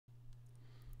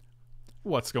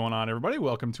What's going on, everybody?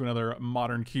 Welcome to another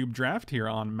Modern Cube Draft here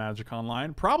on Magic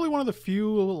Online. Probably one of the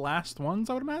few last ones,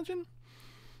 I would imagine.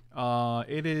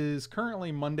 It is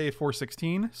currently Monday,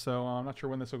 4/16, so I'm not sure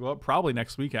when this will go up. Probably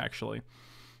next week, actually.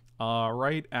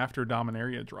 Right after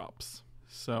Dominaria drops.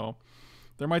 So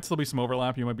there might still be some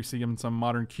overlap. You might be seeing some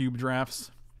Modern Cube drafts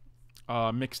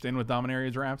mixed in with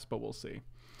Dominaria drafts, but we'll see.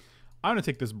 I'm going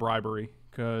to take this Bribery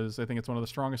because I think it's one of the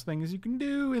strongest things you can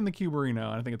do in the Cube Arena.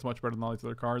 And I think it's much better than all these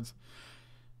other cards.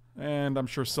 And I'm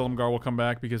sure Silumgar will come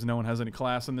back because no one has any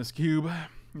class in this cube.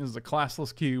 This is a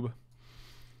classless cube.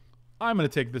 I'm going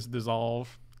to take this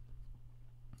Dissolve.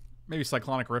 Maybe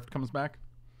Cyclonic Rift comes back.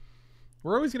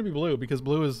 We're always going to be blue because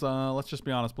blue is, let's just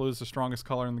be honest, blue is the strongest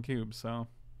color in the cube, so.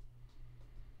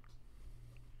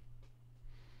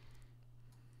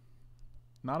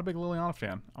 Not a big Liliana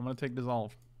fan. I'm going to take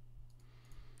Dissolve.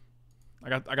 I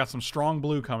got some strong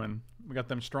blue coming. We got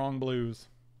them strong blues.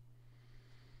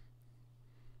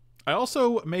 I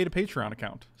also made a Patreon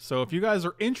account. So if you guys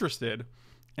are interested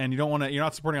and you don't want to, you're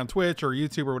not supporting on Twitch or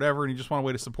YouTube or whatever, and you just want a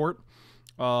way to support,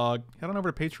 head on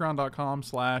over to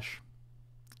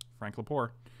patreon.com/Frank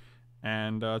Lepore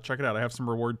and check it out. I have some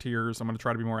reward tiers. I'm going to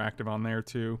try to be more active on there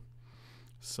too.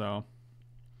 So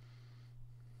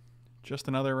just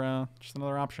another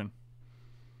option.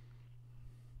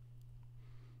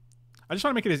 I just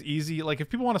want to make it as easy. Like, if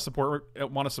people want to support,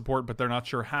 but they're not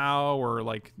sure how, or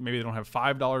like maybe they don't have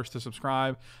 $5 to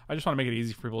subscribe, I just want to make it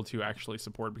easy for people to actually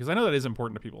support, because I know that is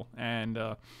important to people. And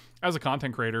as a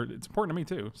content creator, it's important to me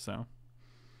too. So,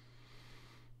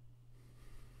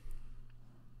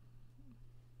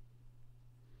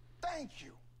 thank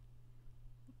you,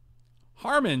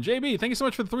 Harmon JB. Thank you so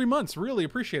much for the 3 months. Really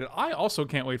appreciate it. I also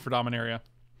can't wait for Dominaria.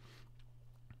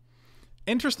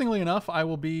 Interestingly enough, I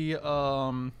will be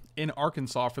in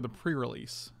Arkansas for the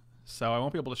pre-release, so I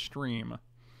won't be able to stream,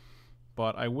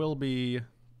 but I will be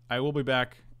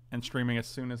back and streaming as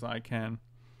soon as I can.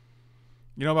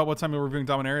 You know about what time we're reviewing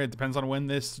Dominaria? It depends on when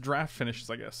this draft finishes,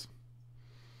 I guess.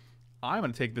 I'm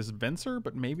going to take this Venser,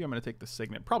 but maybe I'm going to take the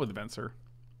Signet. Probably the Venser.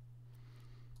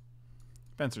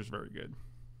 Venser's very good.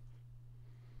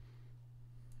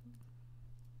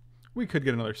 We could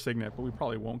get another Signet, but we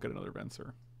probably won't get another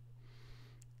Venser.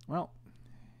 Well,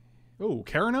 oh,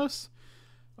 Keranos?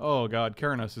 Oh god,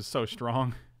 Keranos is so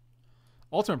strong.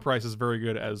 Ultimate Price is very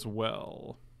good as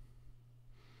well.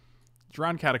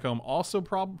 Drowned Catacomb also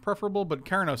preferable, but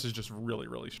Keranos is just really,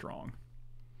 really strong.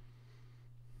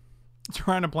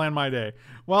 Trying to plan my day.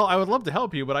 Well, I would love to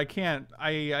help you, but I can't.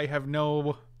 I have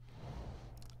no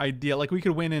idea. Like, we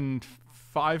could win in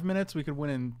 5 minutes, we could win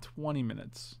in 20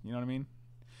 minutes. You know what I mean?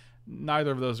 Neither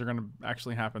of those are going to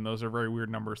actually happen. Those are very weird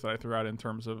numbers that I threw out in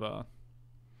terms of the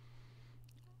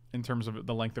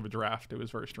length of a draft. It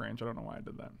was very strange. I don't know why I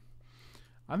did that.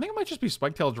 I think it might just be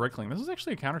Spiketail Drakeling. This is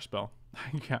actually a counterspell.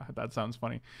 Yeah, that sounds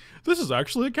funny. This is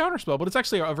actually a counterspell, but it's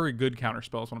actually a very good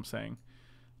counterspell is what I'm saying.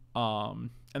 And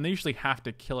they usually have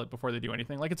to kill it before they do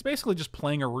anything. Like, it's basically just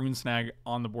playing a Rune Snag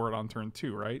on the board on turn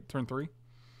 2, right? Turn 3.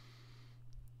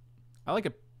 I like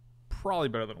it probably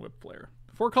better than Whip Flare.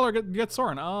 4-color get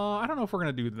Sorin. I don't know if we're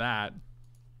going to do that.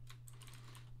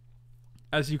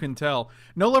 As you can tell.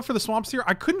 No love for the Swamps Tier.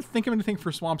 I couldn't think of anything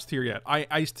for Swamps Tier yet.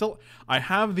 I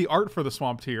have the art for the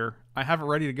Swamp Tier. I have it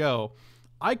ready to go.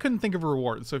 I couldn't think of a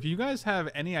reward. So if you guys have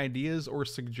any ideas or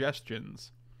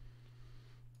suggestions,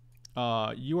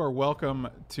 you are welcome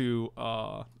to...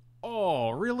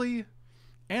 oh, really?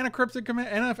 And a Cryptic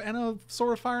Command? And a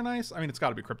Sword of Fire and Ice? I mean, it's got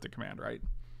to be Cryptic Command, right?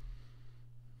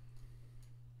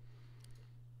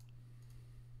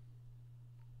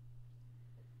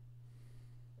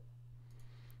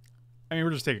 I mean,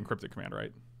 we're just taking Cryptic Command,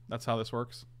 right? That's how this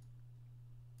works.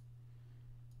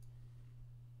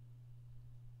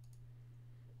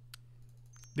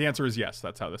 The answer is yes,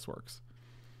 that's how this works.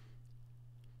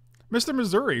 Mr.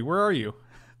 Missouri, where are you?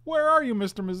 Where are you,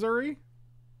 Mr. Missouri?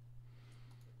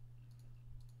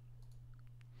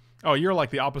 Oh, you're like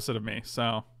the opposite of me,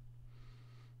 so.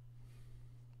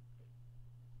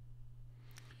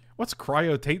 What's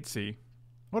Cryotatesy?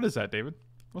 What is that, David?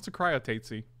 What's a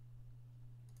Cryotatesy?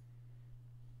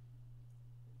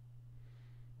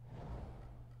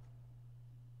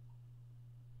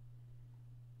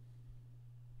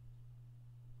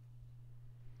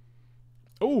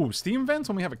 Oh, Steam Vents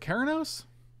when we have a Keranos?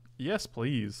 Yes,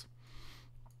 please.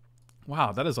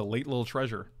 Wow, that is a late little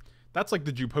treasure. That's like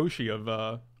the Juposhi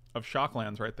of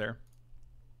Shocklands right there.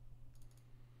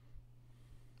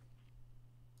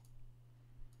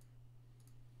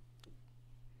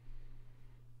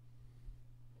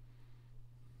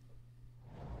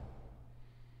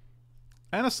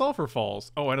 And a Sulphur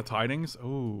Falls. Oh, and a Tidings. Ooh,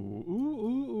 ooh,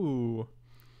 ooh, ooh.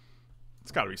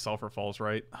 It's got to be Sulphur Falls,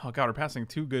 right? Oh god, we're passing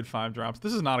 2 good 5-drops.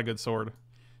 This is not a good sword.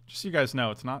 Just so you guys know,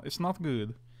 it's not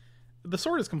good. The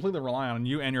sword is completely reliant on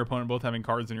you and your opponent both having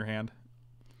cards in your hand.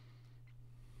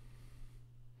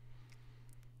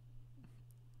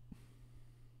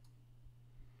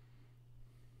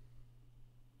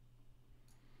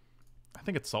 I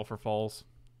think it's Sulphur Falls.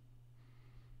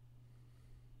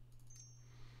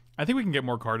 I think we can get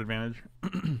more card advantage.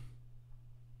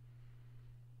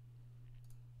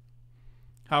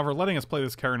 However, letting us play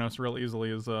this Keranos real easily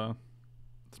is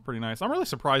it's pretty nice. I'm really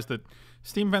surprised that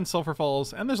Steam Vent Sulphur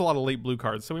Falls, and there's a lot of late blue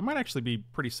cards, so we might actually be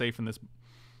pretty safe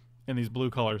in these blue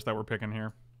colors that we're picking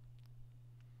here.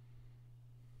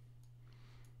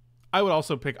 I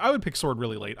would pick Sword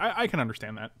really late. I can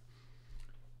understand that.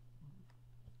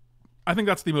 I think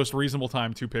that's the most reasonable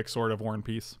time to pick Sword of War and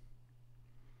Peace.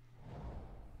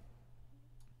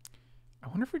 I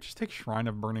wonder if we just take Shrine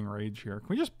of Burning Rage here. Can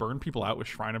we just burn people out with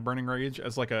Shrine of Burning Rage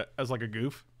as like a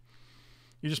goof?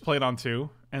 You just play it on 2,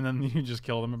 and then you just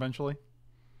kill them eventually.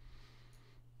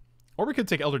 Or we could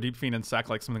take Elder Deep Fiend and sack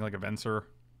like something like a Venser.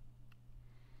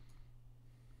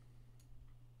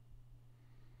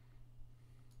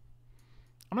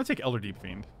 I'm gonna take Elder Deep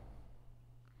Fiend.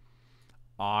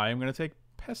 I'm gonna take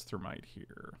Pest Thermite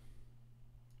here.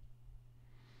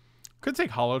 Could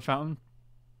take Hollowed Fountain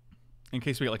in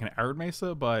case we get like an Arid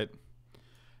Mesa, but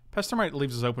Pest Thermite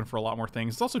leaves us open for a lot more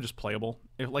things. It's also just playable.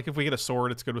 If we get a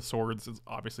sword, it's good with swords. It's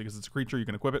obviously because it's a creature, you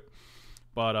can equip it.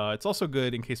 But it's also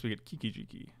good in case we get Kiki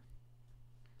Jiki.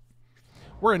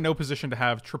 We're in no position to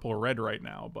have triple red right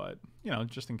now, but you know,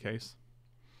 just in case.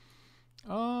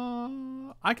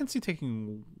 I can see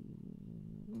taking.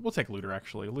 We'll take Looter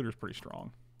actually. Looter's pretty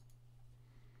strong.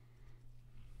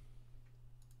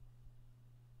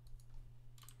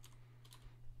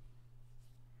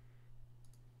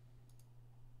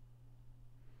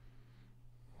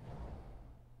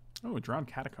 Oh, Drowned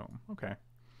Catacomb. Okay.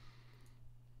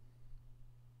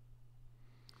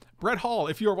 Brett Hall,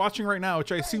 if you are watching right now,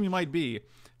 which I assume you might be,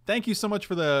 thank you so much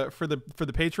for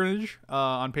the patronage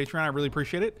on Patreon. I really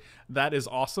appreciate it. That is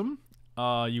awesome.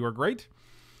 You are great.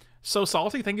 So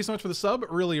Salty, thank you so much for the sub.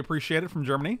 Really appreciate it from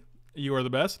Germany. You are the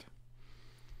best.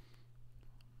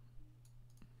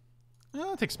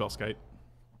 I'll take Spellskite.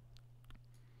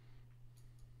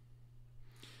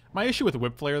 My issue with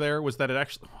Whip Flare there was that it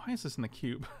actually... Why is this in the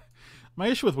cube? My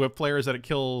issue with Whip Flare is that it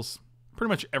kills pretty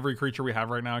much every creature we have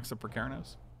right now except for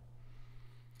Keranos.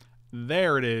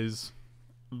 There it is.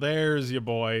 There's your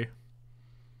boy.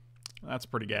 That's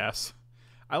pretty gas.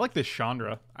 I like this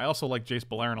Chandra. I also like Jace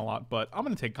Beleren a lot, but I'm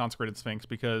going to take Consecrated Sphinx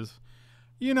because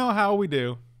you know how we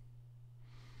do.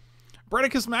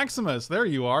 Bredicus Maximus, there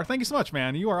you are. Thank you so much,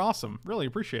 man. You are awesome. Really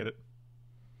appreciate it.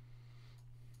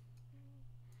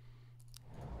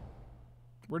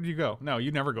 Where did you go? No,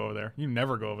 you never go over there. You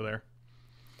never go over there.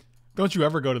 Don't you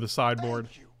ever go to the sideboard.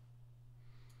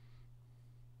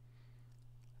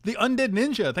 The Undead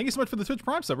Ninja. Thank you so much for the Twitch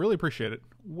Prime sub. Really appreciate it.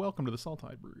 Welcome to the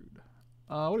Saltide Brood.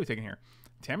 What are we taking here?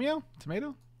 Tameo?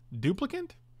 Tomato?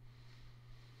 Duplicant?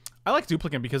 I like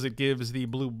Duplicant because it gives the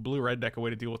blue-red deck a way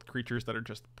to deal with creatures that are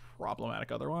just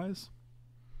problematic otherwise.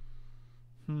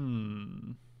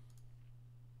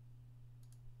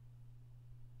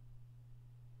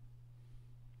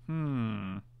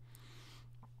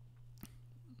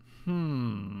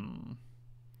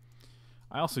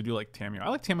 I also do like Tameo. I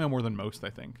like Tameo more than most, I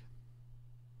think.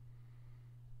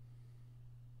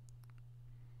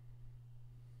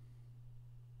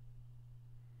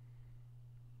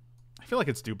 I feel like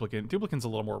it's Duplicant. Duplicant's a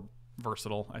little more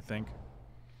versatile, I think.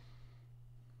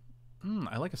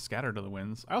 I like a Scatter to the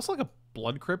Winds. I also like a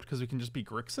Blood Crypt because we can just be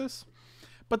Grixis.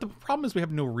 But the problem is we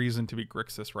have no reason to be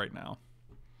Grixis right now.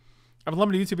 I've been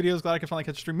loving YouTube videos. Glad I can finally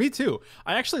catch a stream. Me too.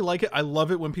 I actually like it. I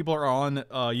love it when people are on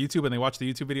YouTube and they watch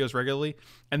the YouTube videos regularly,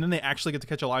 and then they actually get to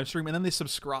catch a live stream, and then they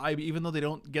subscribe even though they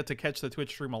don't get to catch the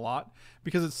Twitch stream a lot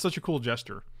because it's such a cool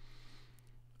gesture.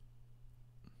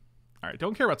 All right,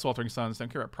 don't care about Sweltering Suns. Don't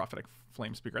care about Prophetic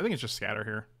Flame Speaker. I think it's just Scatter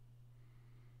here.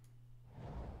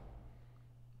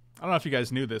 I don't know if you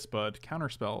guys knew this, but counter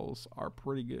spells are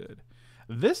pretty good.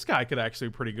 This guy could actually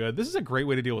be pretty good. This is a great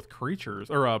way to deal with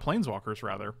creatures, or planeswalkers,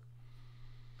 rather.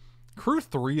 Crew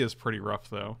 3 is pretty rough,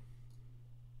 though.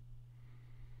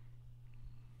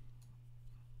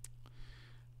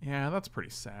 Yeah, that's pretty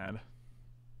sad.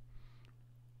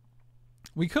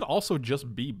 We could also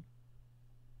just be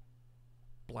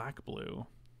black-blue.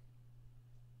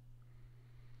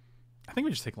 I think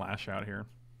we just take Lash Out here.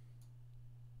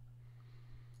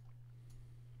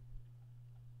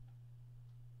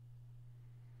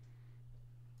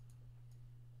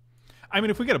 I mean,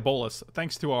 if we get a bolus,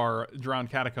 thanks to our Drowned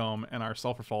Catacomb and our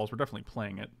Sulphur Falls, we're definitely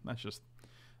playing it. That's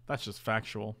just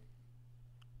factual.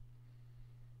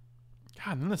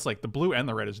 God, and then it's like the blue and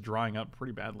the red is drying up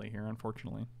pretty badly here,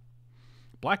 unfortunately.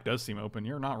 Black does seem open.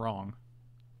 You're not wrong.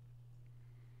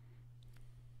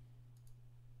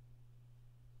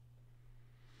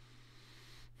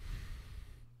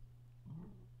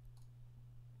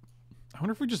 I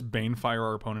wonder if we just Banefire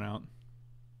our opponent out.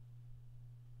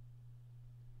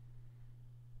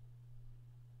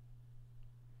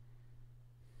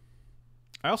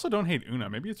 I also don't hate Una.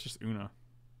 Maybe it's just Una.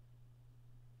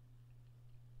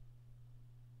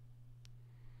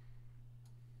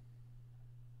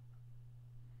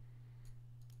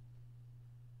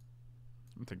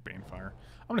 I'm gonna take Banefire.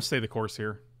 I'm gonna stay the course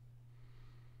here.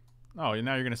 Oh,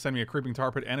 now you're gonna send me a Creeping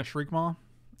Tar Pit and a Shriekmaw?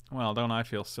 Well, don't I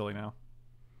feel silly now?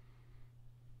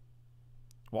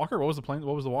 Walker? What was the plane?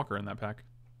 What was the Walker in that pack?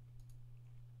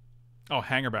 Oh,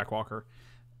 Hangerback Walker.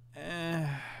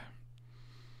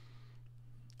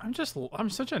 I'm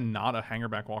such a not a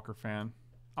Hangerback Walker fan.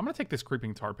 I'm gonna take this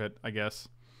Creeping Tar Pit, I guess.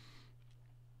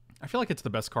 I feel like it's the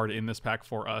best card in this pack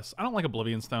for us. I don't like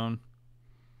Oblivion Stone.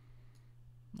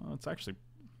 Well, it's actually...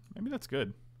 Maybe that's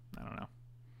good. I don't know.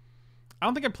 I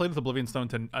don't think I played with Oblivion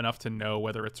Stone enough to know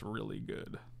whether it's really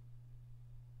good.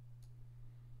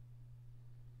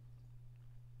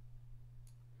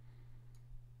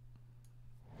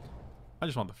 I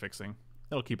just want the fixing.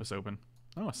 It'll keep us open.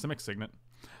 Oh, a Simic Signet.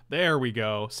 There we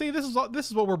go. See, this is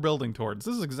what we're building towards.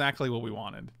 This is exactly what we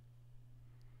wanted.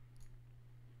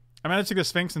 I managed to get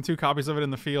Sphinx and 2 copies of it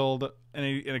in the field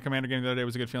in a Commander game the other day. It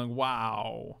was a good feeling.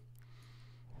 Wow.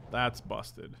 That's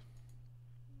busted.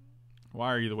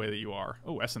 Why are you the way that you are?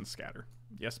 Oh, Essence Scatter.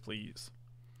 Yes, please.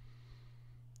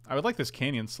 I would like this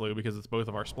Canyon Slew because it's both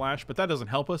of our splash, but that doesn't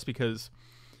help us because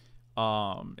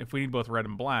if we need both red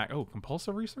and black... Oh,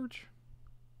 Compulsive Research?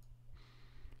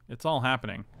 It's all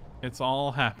happening. It's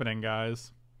all happening,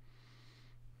 guys.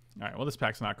 Alright, well, this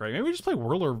pack's not great. Maybe we just play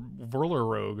Whirler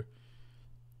Rogue.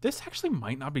 This actually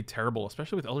might not be terrible,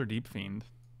 especially with Elder Deep Fiend.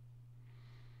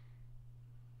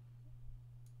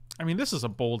 I mean, this is a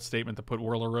bold statement to put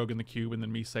Whirler Rogue in the cube and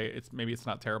then me say maybe it's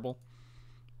not terrible.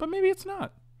 But maybe it's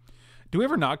not. Do we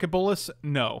ever not get Bolus?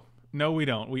 No. No, we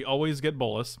don't. We always get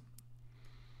Bolus.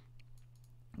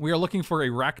 We are looking for a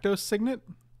Rakdos Signet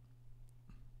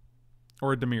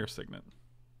or a Dimir Signet.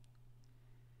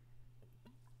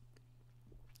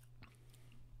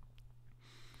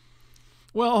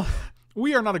 Well,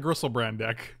 we are not a Gristlebrand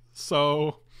deck,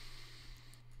 so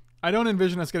I don't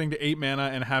envision us getting to 8 mana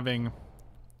and having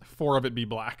 4 of it be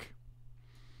black.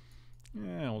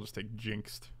 Yeah, we'll just take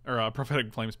Jinxed. Or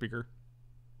Prophetic Flame Speaker.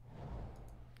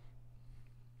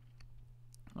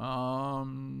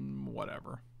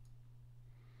 Whatever.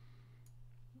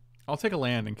 I'll take a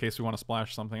land in case we want to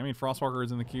splash something. I mean, Frostwalker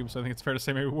is in the cube, so I think it's fair to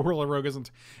say maybe Whirler Rogue isn't...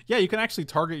 Yeah, you can actually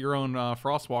target your own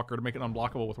Frostwalker to make it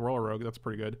unblockable with Whirler Rogue. That's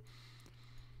pretty good.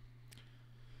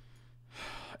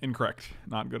 Incorrect.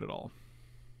 Not good at all.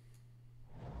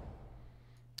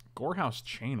 Gorehouse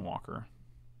Chainwalker.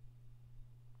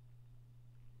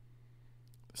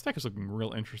 This deck is looking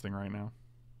real interesting right now.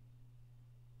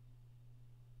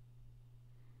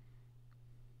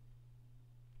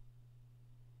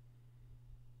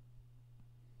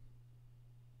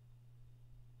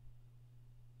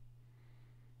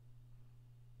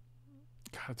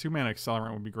 God, a 2-mana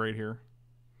Accelerant would be great here.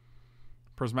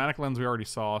 Prismatic Lens we already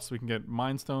saw, so we can get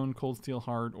Mind Stone, Cold Steel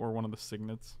Heart, or one of the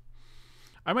Signets.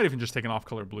 I might even just take an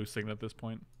off-color blue Signet at this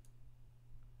point.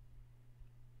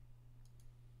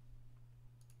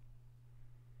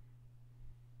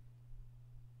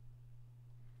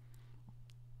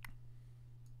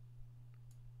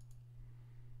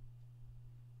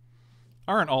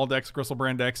 Aren't all decks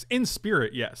Gristlebrand decks? In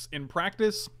spirit, yes. In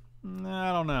practice,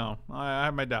 I don't know. I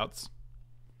have my doubts.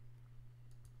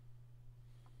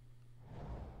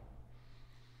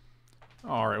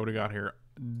 Alright, what do we got here?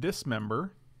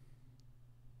 Dismember.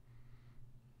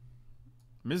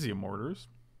 Mizzium Mortars.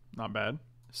 Not bad.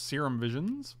 Serum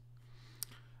Visions.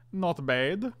 Not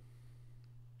bad.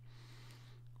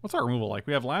 What's our removal like?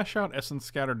 We have Lash Out, Essence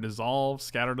Scatter, Dissolve,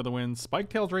 Scatter to the Wind,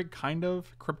 Spiketail Drake, kind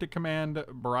of. Cryptic Command,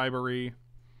 Bribery.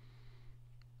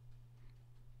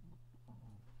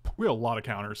 We have a lot of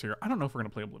counters here. I don't know if we're going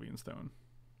to play Oblivion Stone.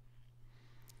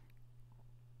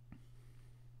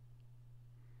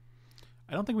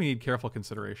 I don't think we need Careful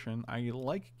Consideration. I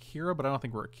like Kira, but I don't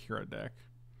think we're a Kira deck.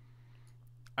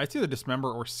 I'd see the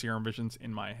Dismember or Serum Visions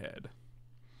in my head.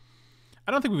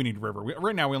 I don't think we need River.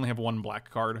 Right now we only have 1 black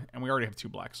card, and we already have 2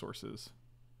 black sources.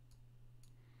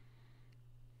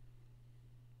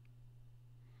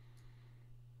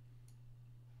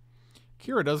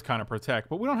 Kira does kind of protect,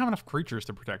 but we don't have enough creatures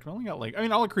to protect. We only got like, I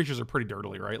mean, all the creatures are pretty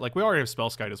dirtily, right? Like we already have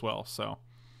Spellskite as well, so.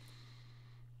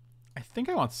 I think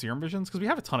I want Serum Visions because we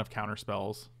have a ton of counter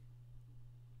spells.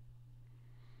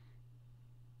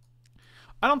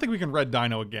 I don't think we can red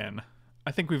Dino again.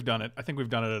 I think we've done it. I think we've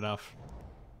done it enough.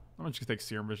 I'm just gonna take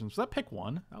Serum Visions. Was that pick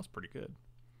 1? That was pretty good.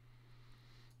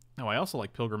 Oh, I also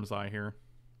like Pilgrim's Eye here.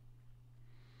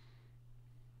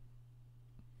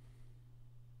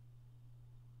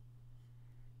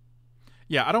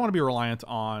 Yeah, I don't want to be reliant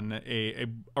on a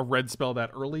red spell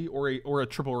that early or a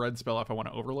triple red spell if I want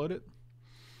to overload it.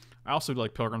 I also do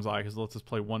like Pilgrim's Eye because it lets us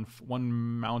play one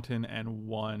mountain and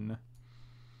 1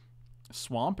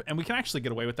 swamp, and we can actually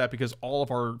get away with that because all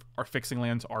of our fixing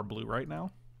lands are blue right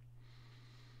now.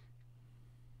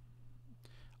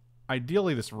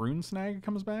 Ideally, this Rune Snag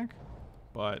comes back,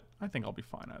 but I think I'll be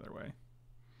fine either way.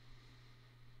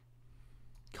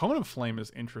 Cone of Flame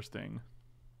is interesting.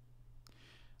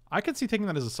 I could see taking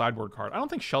that as a sideboard card. I don't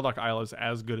think Sheldock Isle is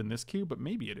as good in this queue, but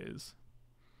maybe it is.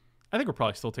 I think we're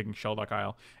probably still taking Sheldock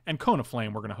Isle. And Cone of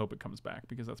Flame, we're going to hope it comes back,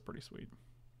 because that's pretty sweet.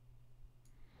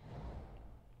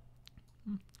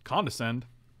 Condescend.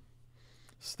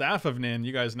 Staff of Nin.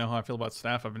 You guys know how I feel about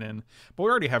Staff of Nin. But we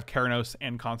already have Keranos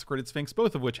and Consecrated Sphinx,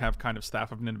 both of which have kind of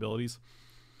Staff of Nin abilities.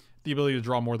 The ability to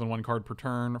draw more than 1 card per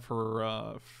turn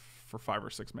for 5 or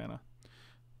 6 mana.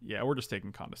 Yeah, we're just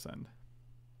taking Condescend.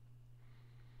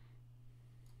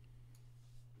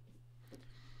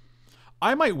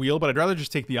 I might wheel, but I'd rather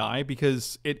just take the Eye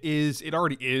because it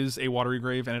already is a Watery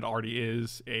Grave and it already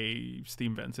is a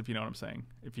Steam Vents, if you know what I'm saying.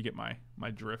 If you get my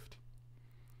drift.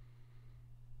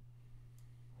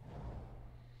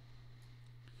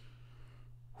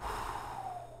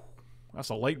 That's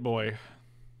a light boy.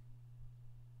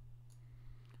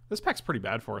 This pack's pretty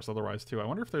bad for us otherwise too. I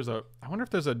wonder if there's a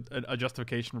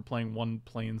justification for playing 1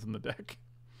 planes in the deck.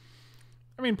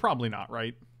 I mean, probably not,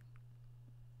 right?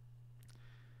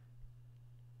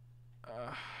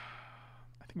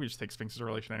 I think we just take Sphinx's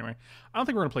Revelation anyway. I don't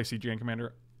think we're going to play CGN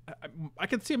Commander. I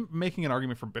could see him making an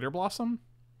argument for Bitter Blossom,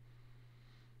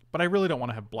 but I really don't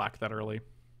want to have black that early.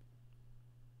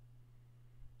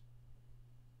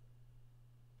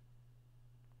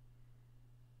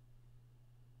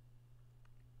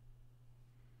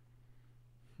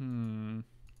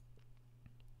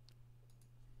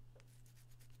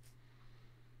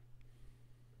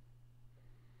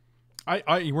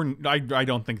 I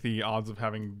don't think the odds of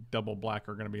having double black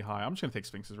are going to be high. I'm just going to take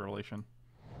Sphinx's Revelation.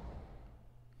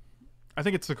 I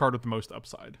think it's the card with the most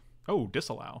upside. Oh,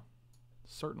 Disallow.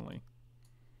 Certainly.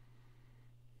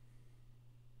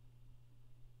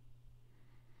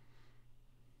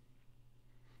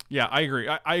 Yeah, I agree.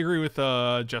 I agree with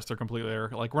Jester completely there.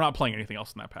 Like, we're not playing anything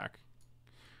else in that pack.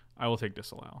 I will take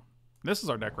Disallow. This is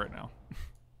our deck right now.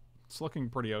 It's looking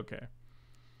pretty okay.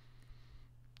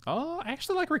 I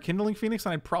actually like Rekindling Phoenix,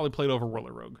 and I'd probably play it over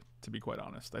Whirler Rogue, to be quite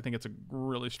honest. I think it's a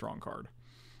really strong card.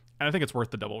 And I think it's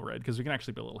worth the double red, because we can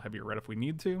actually be a little heavier red if we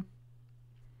need to.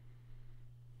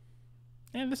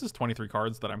 And this is 23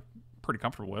 cards that I'm pretty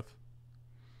comfortable with.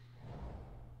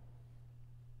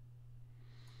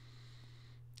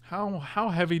 How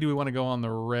heavy do we want to go on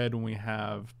the red when we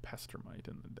have Pestermite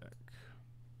in the deck?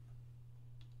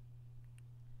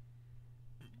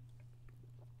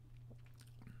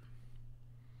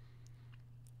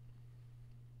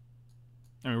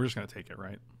 I mean, we're just going to take it,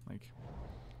 right? Like,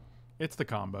 it's the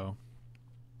combo.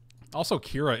 Also,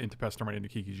 Kira into Pestermite into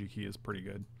Kiki-Jiki is pretty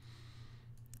good.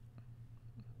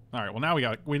 All right, well, now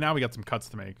we got some cuts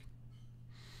to make.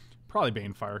 Probably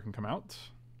Banefire can come out.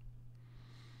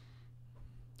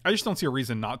 I just don't see a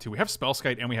reason not to. We have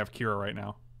Spellskite and we have Kira right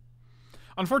now.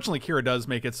 Unfortunately, Kira does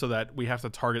make it so that we have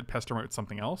to target Pestermite with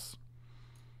something else.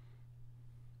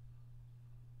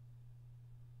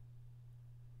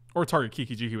 Or target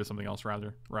Kiki-Jiki with something else,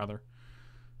 rather.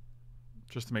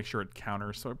 Just to make sure it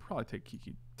counters. So I'd probably take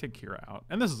Kira out.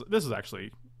 And this is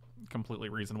actually completely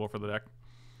reasonable for the deck.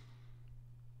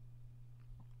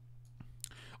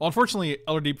 Well, unfortunately,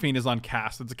 Elder Deep Fiend is on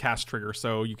cast. It's a cast trigger,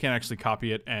 so you can't actually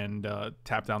copy it and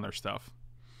tap down their stuff.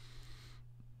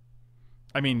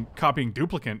 I mean, copying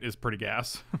Duplicant is pretty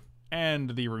gas.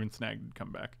 And the Rune Snag did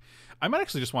come back. I might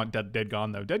actually just want Dead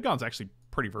Gone, though. Dead Gone's actually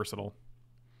pretty versatile.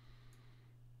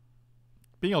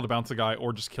 Being able to bounce a guy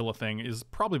or just kill a thing is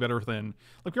probably better than...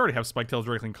 Like, we already have Spiketails,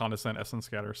 Drakeling, Condescend, Essence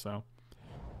Scatter, so...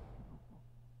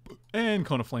 And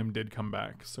Cone of Flame did come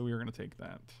back, so we are going to take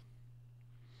that.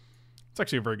 It's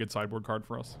actually a very good sideboard card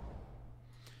for us.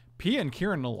 Pia and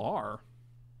Kieran Nalaar.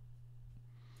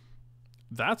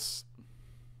 That's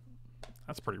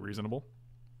pretty reasonable.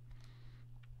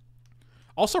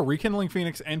 Also, Rekindling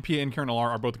Phoenix and Pia and Karen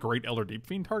are both great Elder Deep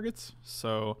Fiend targets.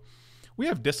 So we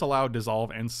have Disallow,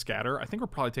 Dissolve, and Scatter. I think we're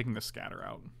probably taking the Scatter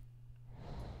out.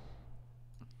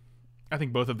 I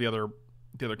think both of the other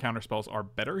counter spells are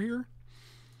better here.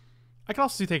 I can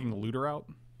also see taking Looter out.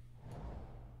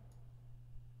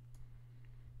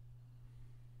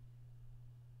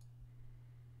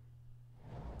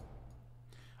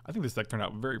 I think this deck turned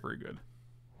out very, very good.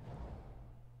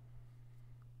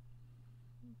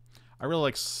 I really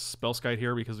like Spellskite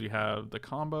here because we have the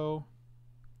combo.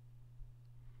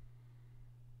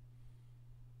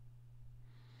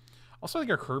 Also, I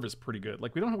think our curve is pretty good.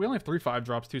 Like we only have 3 5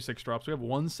 drops, 2 6 drops. We have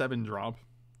 1 7 drop,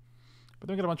 but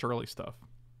then we get a bunch of early stuff.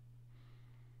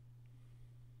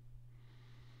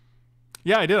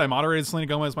 Yeah, I did. I moderated Selena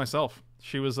Gomez myself.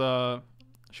 She was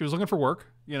looking for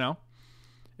work. You know,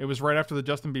 it was right after the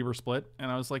Justin Bieber split, and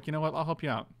I was like, you know what? I'll help you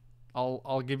out.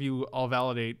 I'll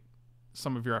validate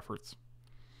some of your efforts.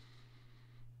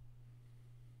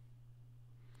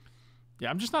 Yeah,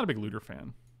 I'm just not a big Looter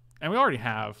fan. And we already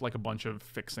have like a bunch of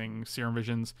fixing Serum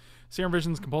Visions. Serum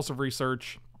Visions, Compulsive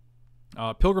Research.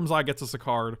 Pilgrim's Eye gets us a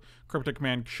card. Cryptic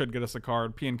Command should get us a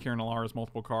card. P and Kieran Alar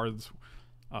multiple cards.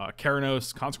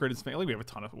 Keranos, Consecrated Snake. Like we have a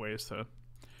ton of ways to...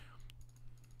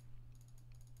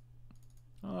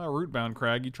 Rootbound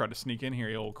Crag, you tried to sneak in here,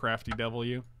 you old crafty devil,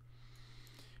 you.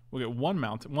 We'll get one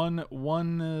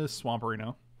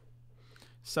Swamperino.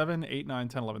 7, 8, 9,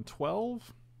 10, 11,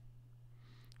 12.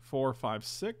 4, 5,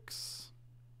 6.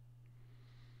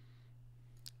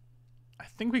 I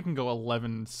think we can go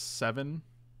 11, 7.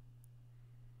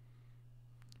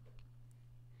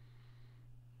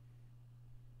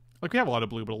 Like, we have a lot of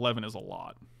blue, but 11 is a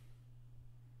lot.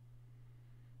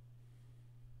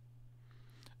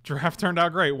 Draft turned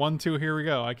out great. 1-2, here we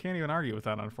go. I can't even argue with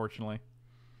that, unfortunately.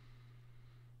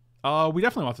 We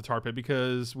definitely want the Tar Pit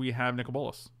because we have Nicol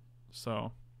Bolas.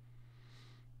 So...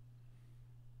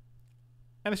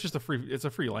 And it's just a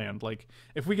free land. Like,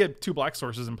 if we get 2 black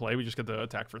sources in play, we just get the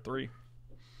attack for 3.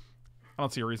 I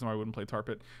don't see a reason why I wouldn't play Tar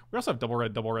Pit. We also have double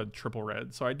red, triple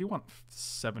red. So I do want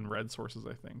 7 red sources,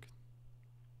 I think.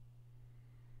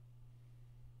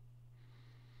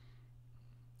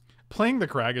 Playing the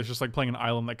Crag is just like playing an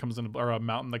island that comes in, or a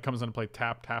mountain that comes into play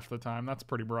tapped half the time. That's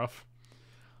pretty rough.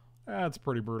 That's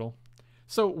pretty brutal.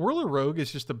 So Whirler Rogue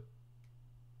is just a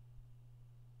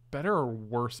better or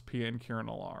worse Pia and Kieran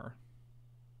Alar?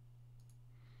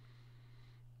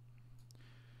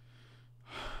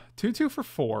 2/2 for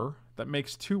 4. That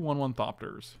makes 2 1/1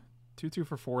 Thopters. 2/2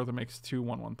 for 4. That makes 2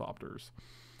 1/1 Thopters.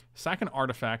 Sack an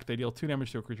artifact. They deal 2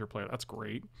 damage to a creature player. That's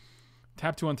great.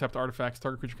 Tap 2 untapped artifacts.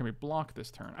 Target creature can be blocked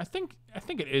this turn. I think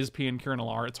it is P and Kieran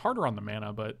Alar. It's harder on the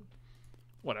mana, but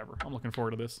whatever. I'm looking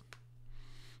forward to this.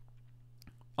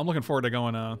 I'm looking forward to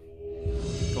going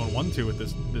 1-2 with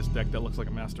this deck that looks like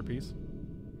a masterpiece.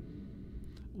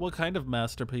 What kind of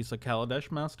masterpiece? A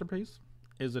Kaladesh masterpiece?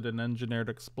 Is it an engineered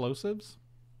explosives?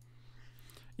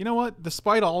 You know what?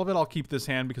 Despite all of it, I'll keep this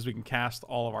hand because we can cast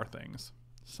all of our things.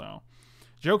 So,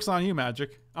 joke's on you,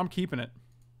 Magic. I'm keeping it.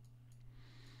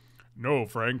 No,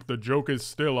 Frank, the joke is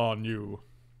still on you.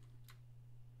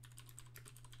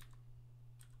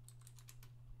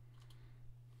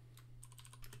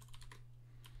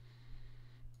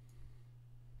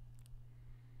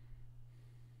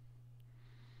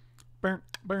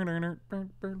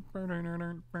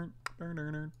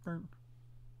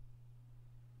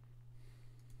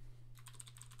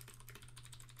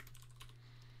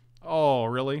 Oh,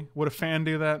 really? Would a fan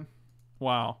do that?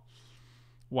 Wow.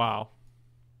 Wow.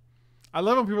 I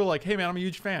love when people are like, hey man, I'm a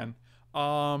huge fan.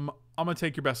 I'm gonna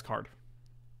take your best card.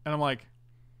 And I'm like,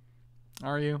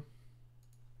 are you?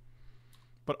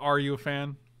 But are you a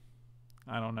fan?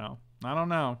 I don't know. I don't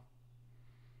know.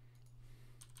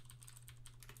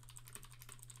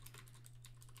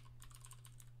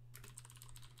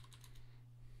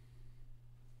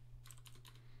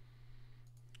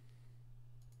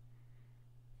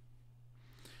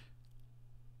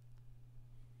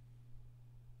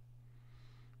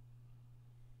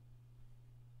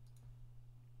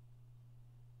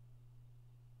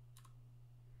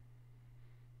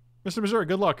 Mr. Missouri,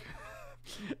 good luck.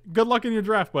 Good luck in your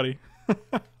draft, buddy.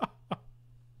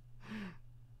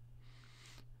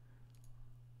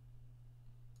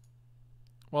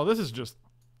 Well, this is just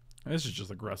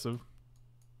aggressive.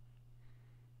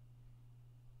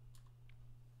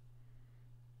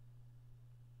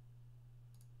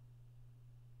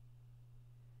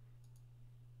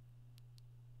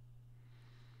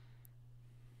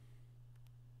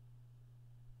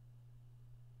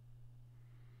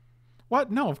 What?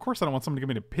 No, of course I don't want someone to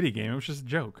give me a pity game. It was just a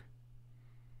joke.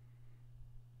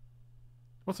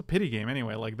 What's a pity game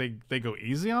anyway? Like they go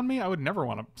easy on me? I would never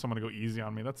want someone to go easy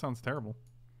on me. That sounds terrible.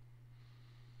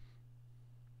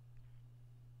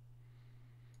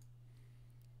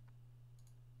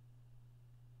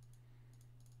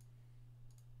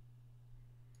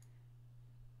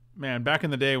 Man, back in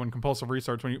the day when compulsive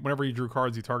research, whenever you drew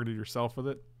cards, you targeted yourself with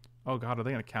it. Oh god, are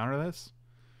they gonna counter this?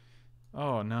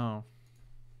 Oh no.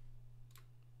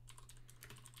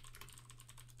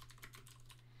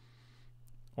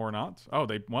 Or not. Oh,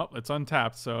 well, it's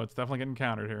untapped, so it's definitely getting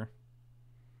countered here.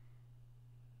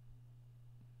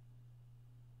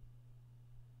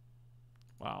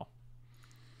 Wow.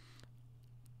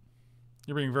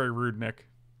 You're being very rude, Nick.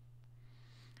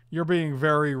 You're being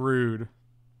very rude.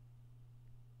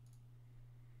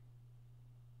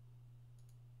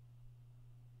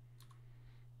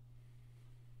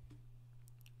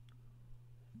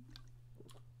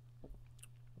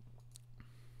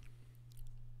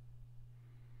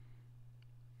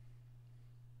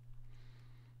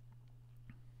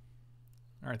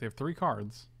 All right, they have 3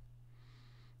 cards.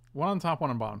 One on top, one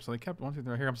on bottom. So they kept 1, 2,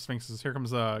 3. Here comes Sphinxes. Here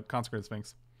comes Consecrated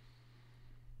Sphinx.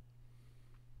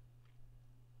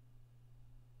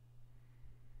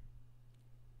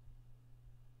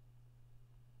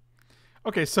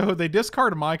 Okay, so they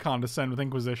discard my Condescend with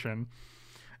Inquisition.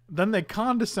 Then they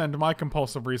condescend my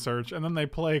Compulsive Research, and then they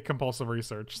play Compulsive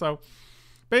Research. So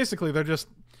basically, they're just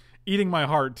eating my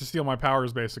heart to steal my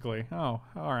powers, basically. Oh,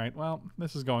 all right. Well,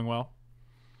 this is going well.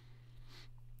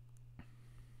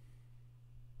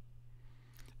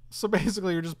 So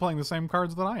basically, you're just playing the same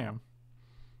cards that I am.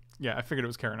 Yeah, I figured it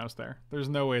was Keranos there. There's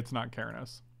no way it's not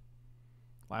Keranos.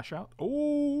 Lash out.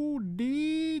 Oh,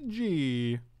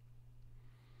 DG.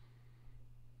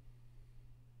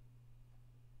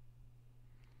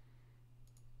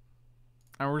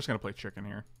 And we're just going to play chicken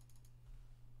here.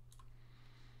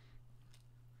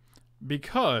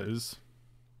 Because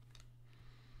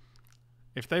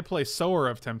if they play Sower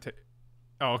of Temptation...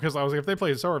 Oh, because I was like, if they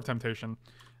play Sower of Temptation,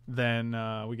 then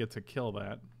we get to kill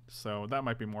that. So that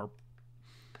might be more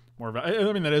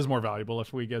I mean, that is more valuable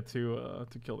if we get to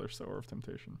kill their Sower of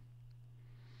Temptation.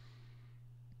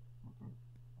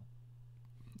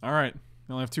 All right.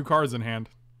 They only have 2 cards in hand.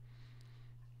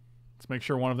 Let's make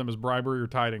sure one of them is Bribery or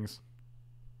Tidings.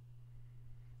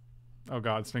 Oh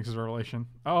god, Sphinx's Revelation.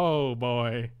 Oh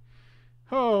boy.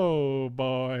 Oh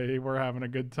boy, we're having a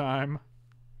good time.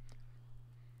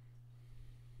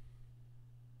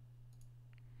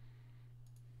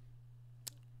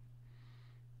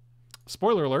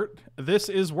 Spoiler alert, this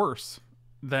is worse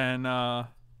than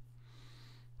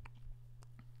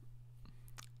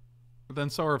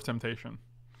Sower of Temptation.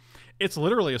 It's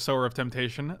literally a Sower of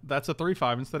Temptation. That's a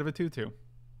 3/5 instead of a 2/2.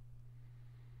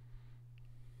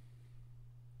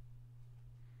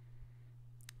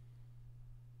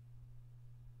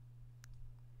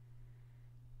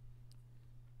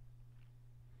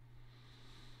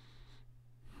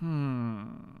 Hmm.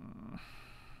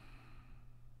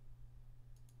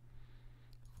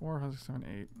 4, 5, 6, 7,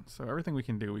 8. So everything we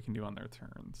can do on their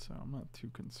turn. So I'm not too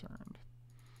concerned.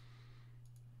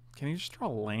 Can you just draw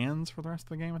lands for the rest of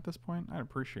the game at this point? I'd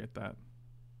appreciate that.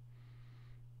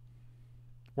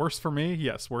 Worse for me?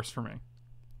 Yes, worse for me.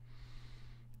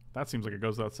 That seems like it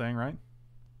goes without saying, right?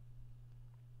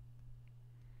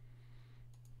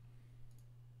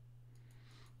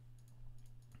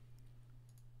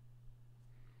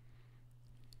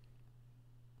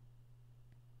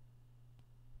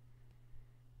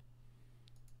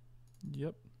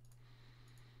 Yep.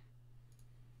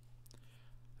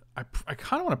 I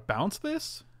kind of want to bounce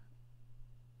this.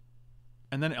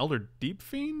 And then Elder Deep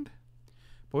Fiend.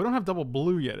 But we don't have double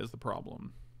blue yet is the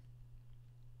problem.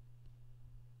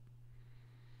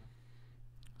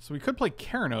 So we could play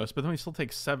Keranos, but then we still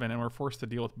take 7 and we're forced to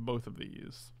deal with both of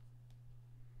these.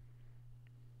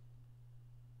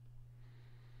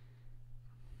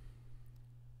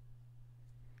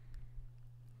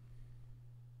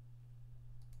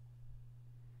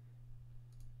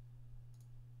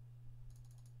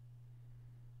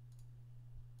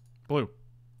 Blue.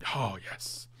 Oh,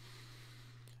 yes.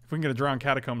 If we can get a Drowned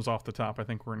Catacombs off the top, I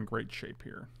think we're in great shape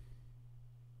here.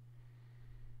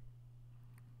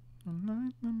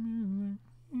 That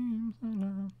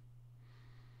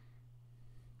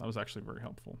was actually very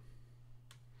helpful.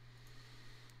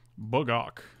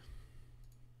 Bugok.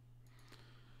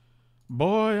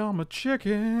 Boy, I'm a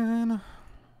chicken.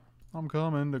 I'm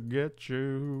coming to get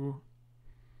you.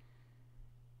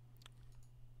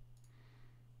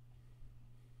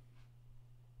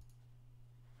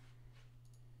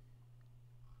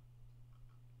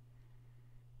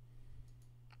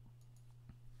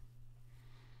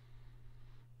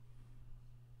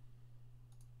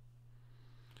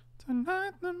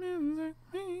 Tonight the music.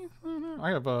 I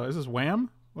have, is this Wham?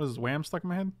 What is this, Wham stuck in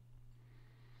my head?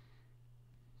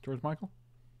 George Michael?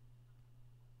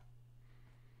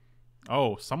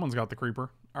 Oh, someone's got the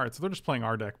creeper. Alright, so they're just playing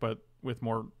our deck, but with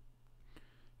more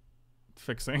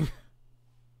fixing.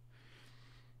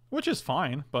 Which is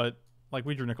fine, but, like,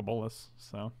 we drew Nicobolas,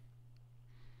 so.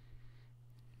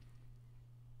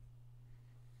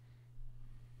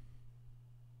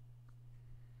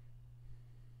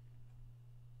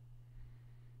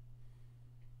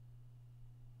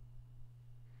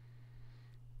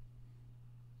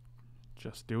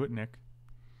 Just do it, Nick.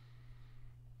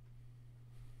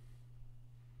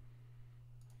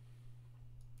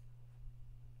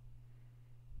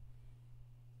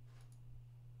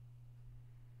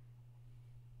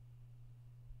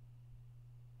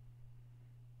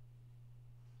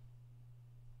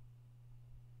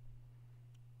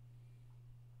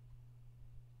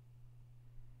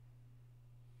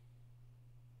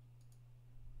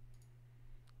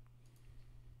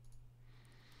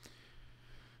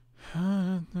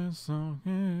 This song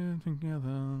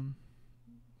together.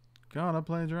 Gotta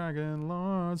play Dragon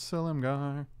Lord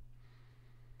Silumgar.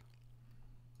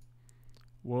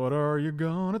 What are you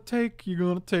gonna take? You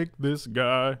gonna take this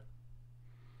guy.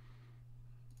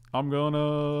 I'm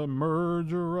gonna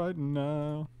merge right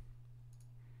now.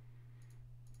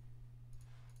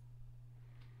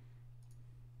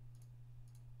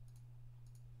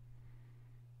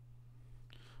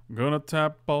 I'm gonna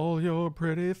tap all your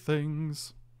pretty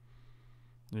things.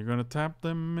 You're gonna tap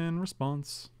them in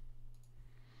response.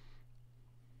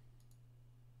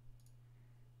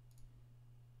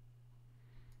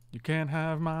 You can't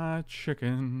have my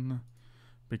chicken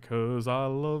because I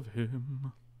love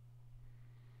him.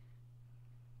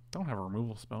 Don't have a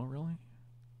removal spell, really.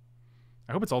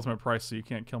 I hope it's ultimate price so you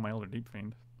can't kill my Elder Deep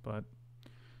Fiend, but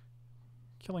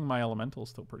killing my elemental is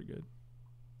still pretty good.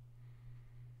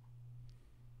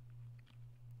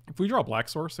 If we draw Black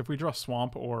Source, if we draw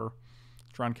Swamp or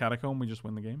Drown Catacomb, we just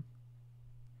win the game.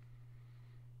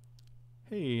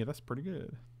 Hey, that's pretty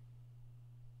good.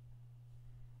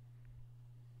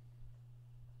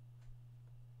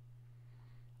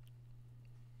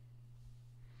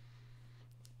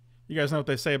 You guys know what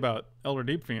they say about Elder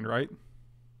Deep Fiend, right?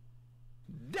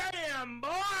 Damn, boy,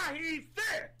 he's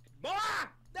thick. Boy,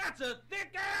 that's a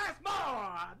thick-ass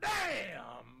boy.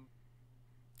 Damn.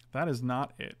 That is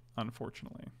not it,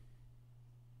 unfortunately.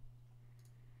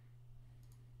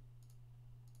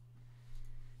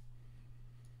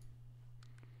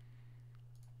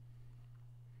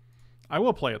 I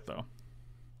will play it, though.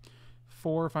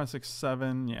 4, 5, 6,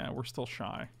 7. Yeah, we're still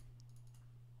shy.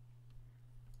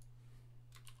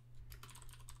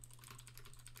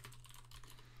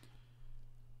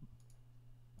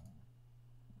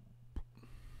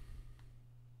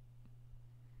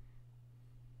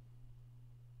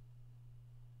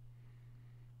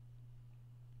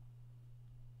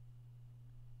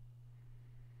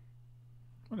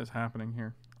 What is happening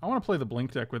here? I want to play the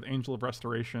Blink deck with Angel of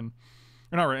Restoration.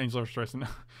 Or not Angel of Restoration.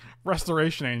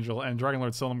 Restoration Angel and Dragon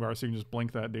Lord Silumgar, so you can just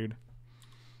blink that dude.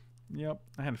 Yep.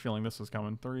 I had a feeling this was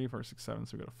coming. 3, 4, 6, 7,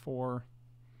 so we go to 4.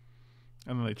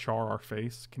 And then they char our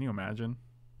face. Can you imagine?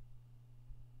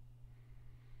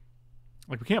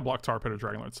 Like, we can't block Tar Pit or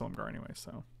Dragon Lord Silumgar anyway,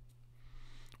 so.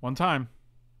 One time.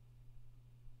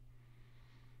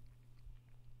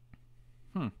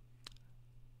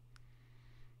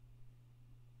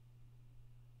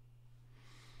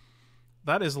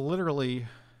 That is literally.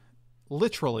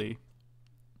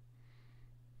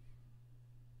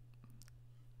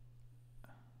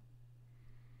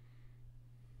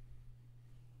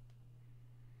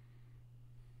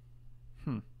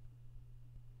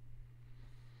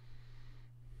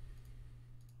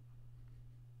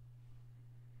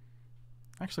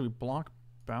 Actually, we block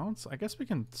bounce. I guess we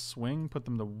can swing, put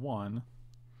them to 1.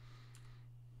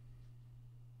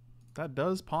 That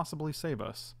does possibly save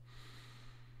us.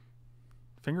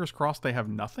 Fingers crossed they have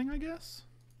nothing, I guess?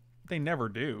 They never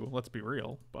do, let's be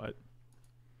real, but...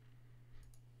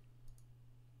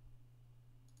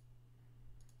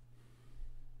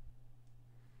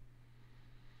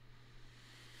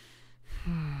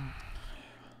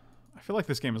 I feel like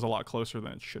this game is a lot closer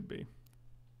than it should be.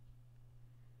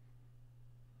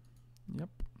 Yep.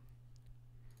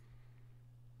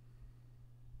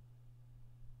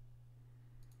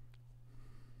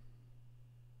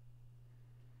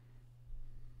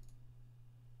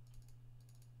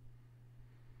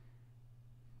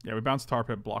 Yeah, we bounce Tar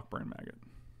Pit, block Brain Maggot.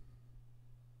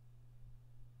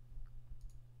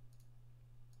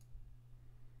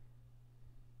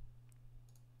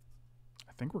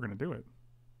 I think we're going to do it.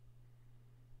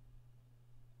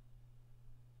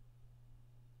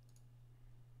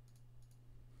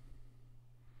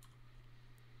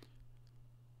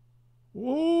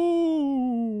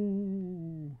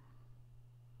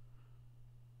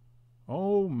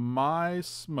 My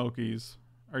smokies.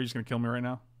 Are you just going to kill me right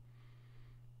now?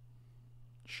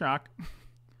 Shock.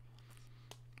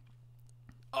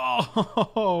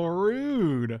 Oh,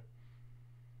 rude.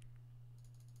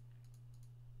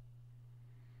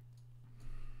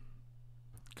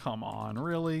 Come on,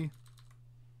 really?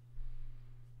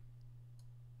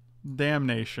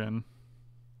 Damnation.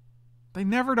 They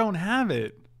never don't have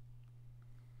it.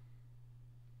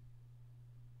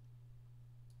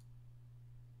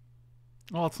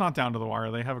 Well, it's not down to the wire.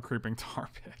 They have a creeping tar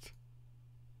pit.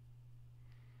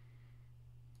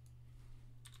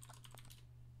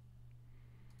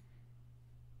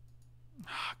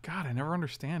 God, I never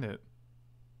understand it.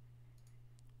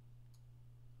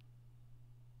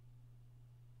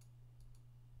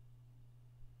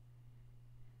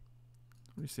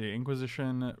 What do you see?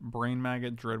 Inquisition, Brain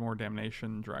Maggot, Dreadmore,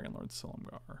 Damnation, Dragonlord,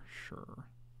 Silumgar. Sure.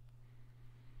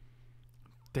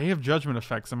 Day of Judgment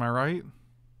effects, am I right?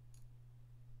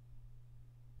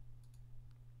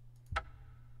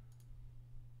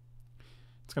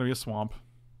 It's gonna be a swamp.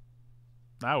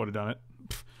 That would have done it.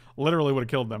 Pfft, literally would have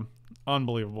killed them.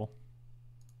 Unbelievable.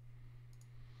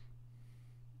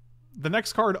 The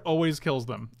next card always kills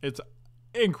them. It's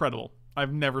incredible.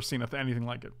 I've never seen anything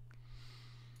like it.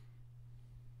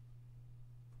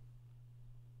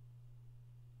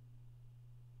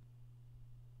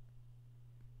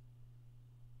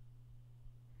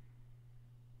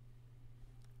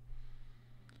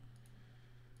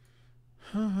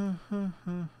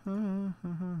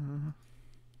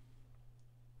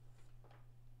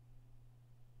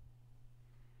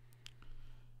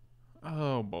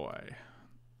 Oh boy.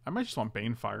 I might just want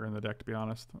Banefire in the deck, to be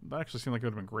honest. That actually seemed like it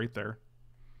would have been great there.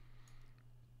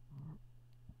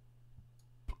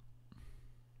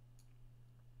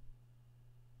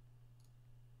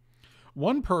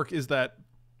 One perk is that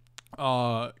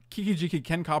Kiki Jiki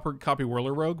can copy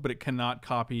Whirler Rogue, but it cannot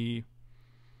copy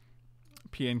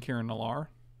PN Kirin Nalar.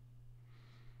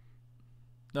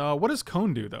 What does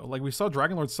Cone do, though? Like, we saw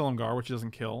Dragonlord Silumgar, which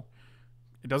doesn't kill.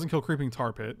 It doesn't kill Creeping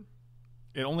Tar Pit.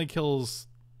 It only kills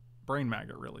Brain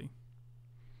Maggot, really.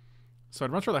 So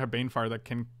I'd much rather have Banefire that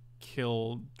can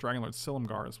kill Dragonlord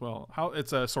Silumgar as well.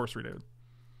 It's a sorcery, dude.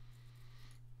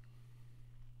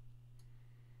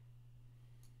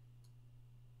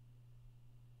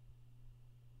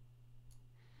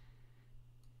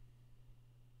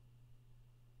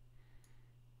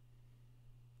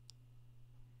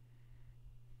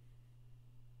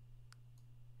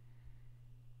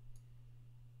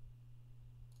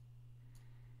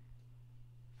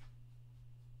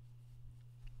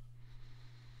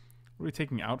 What are we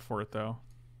taking out for it, though?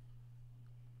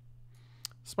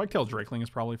 Spiketail Drakeling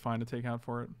is probably fine to take out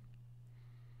for it.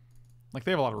 Like, they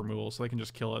have a lot of removal, so they can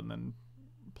just kill it and then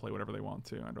play whatever they want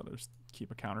to. I'd rather just keep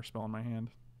a counter spell in my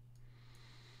hand.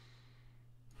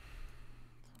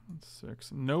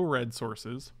 6. No red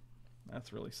sources.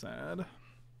 That's really sad.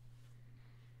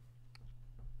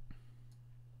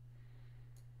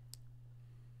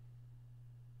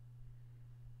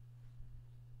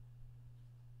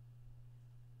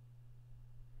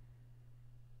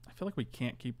 I feel like we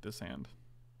can't keep this hand.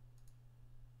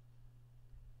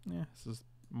 Yeah, this is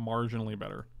marginally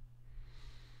better.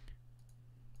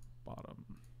 Bottom.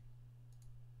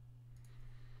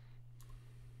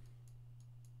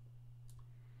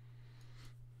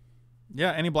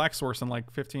 Yeah, any black source in like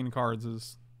 15 cards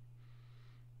is...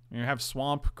 You have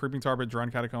Swamp, Creeping Tar Pit,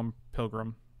 Drowned Catacomb,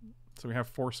 Pilgrim. So we have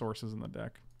 4 sources in the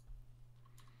deck.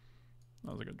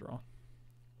 That was a good draw.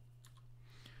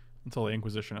 Until the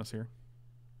Inquisition is here.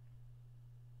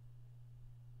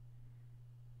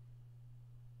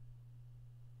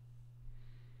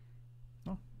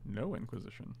 Oh, no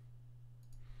Inquisition.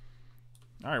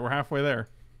 Alright, we're halfway there.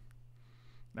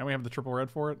 Now we have the triple red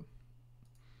for it.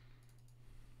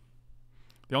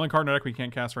 The only card in the deck we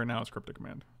can't cast right now is Cryptic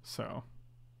Command. So...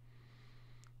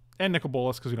 And Nicol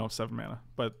Bolas because we don't have 7 mana.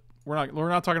 But we're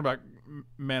not talking about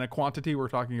mana quantity, we're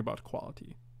talking about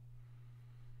quality.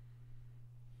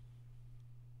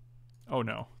 Oh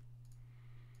no.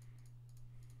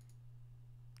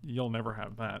 You'll never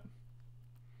have that.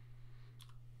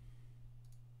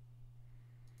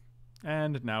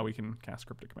 And now we can cast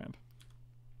Cryptic Command.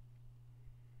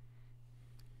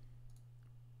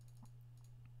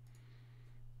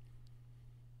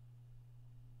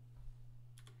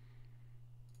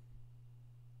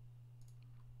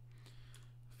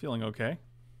 Feeling okay.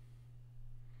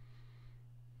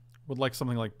 Would like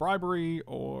something like Bribery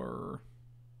or...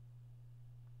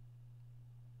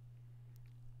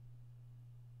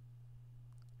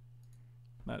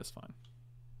 That is fine.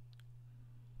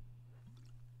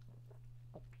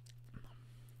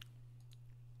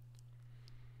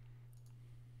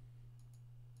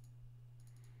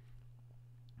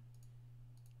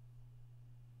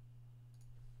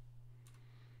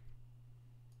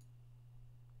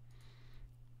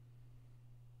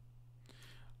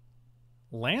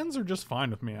 Lands are just fine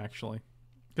with me, actually.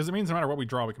 Because it means no matter what we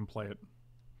draw, we can play it.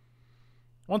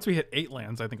 Once we hit 8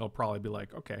 lands, I think I'll probably be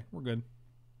like, okay, we're good.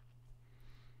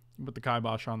 Put the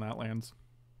kibosh on that lands.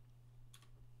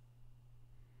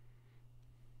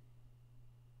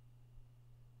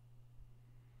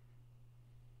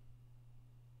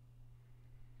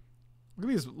 Look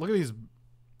at these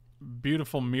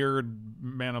beautiful mirrored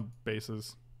mana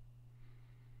bases.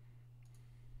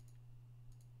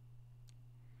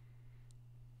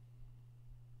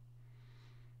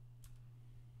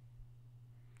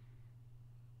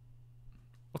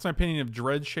 What's my opinion of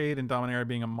Dreadshade and Dominaria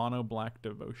being a mono black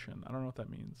devotion? I don't know what that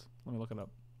means. Let me look it up.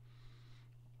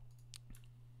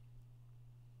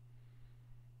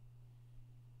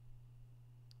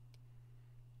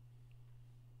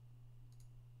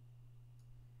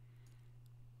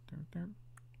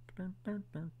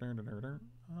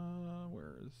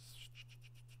 Where is...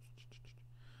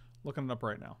 Looking it up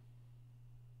right now.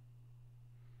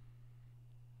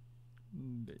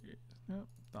 Yep,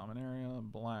 Dominaria,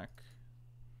 black.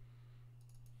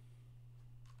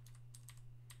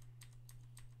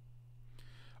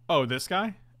 Oh, this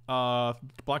guy?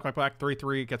 Black,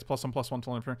 3/3 gets +1/+1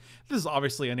 till end of turn. This is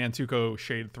obviously an Nantuko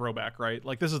Shade throwback, right?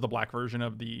 Like, this is the black version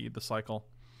of the cycle.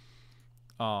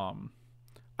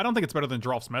 I don't think it's better than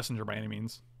Drolf's Messenger by any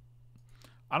means.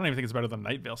 I don't even think it's better than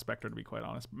Night Veil Spectre, to be quite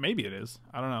honest. Maybe it is.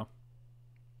 I don't know.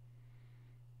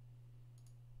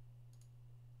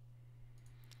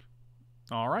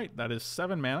 All right, that is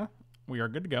 7 mana. We are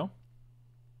good to go.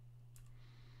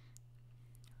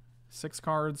 6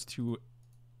 cards to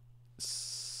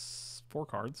 4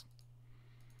 cards.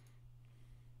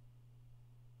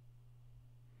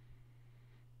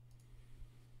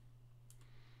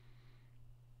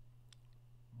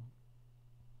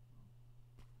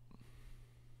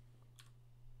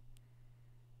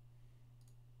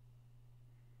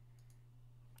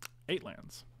 Eight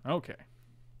lands. Okay.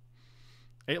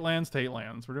 8 lands to 8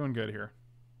 lands. We're doing good here.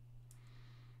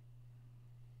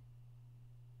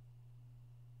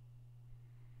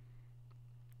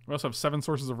 We also have 7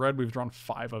 sources of red. We've drawn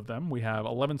 5 of them. We have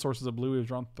 11 sources of blue. We've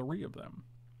drawn 3 of them.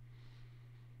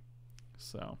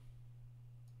 So,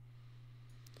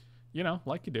 you know,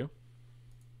 like you do.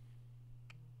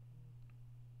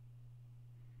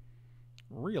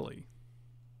 Really?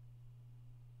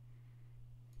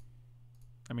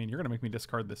 I mean, you're going to make me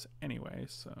discard this anyway,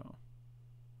 so...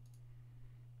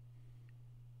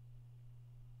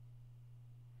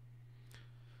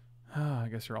 I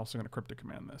guess you're also going to Cryptic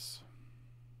Command this.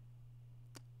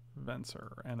 Venser.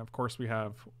 And of course we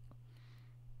have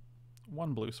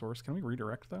 1 blue source. Can we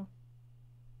redirect though?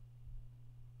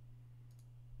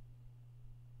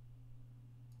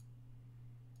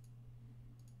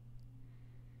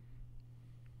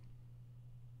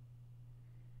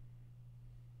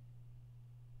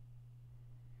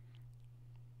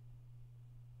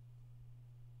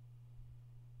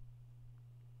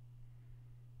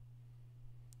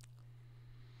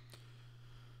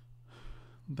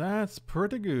 That's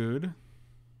pretty good.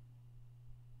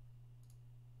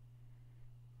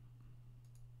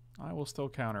 I will still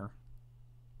counter.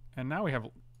 And now we have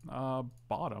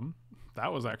bottom.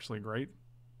 That was actually great.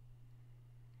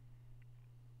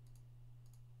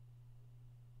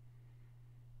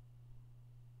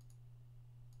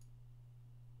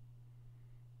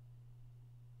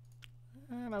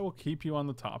 And I will keep you on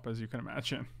the top, as you can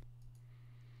imagine.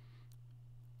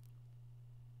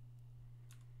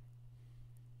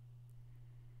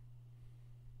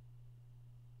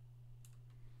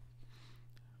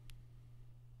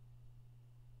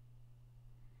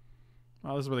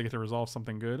 Oh, this is where they get to resolve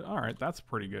something good. Alright, that's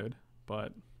pretty good.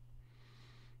 But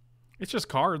it's just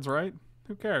cards, right?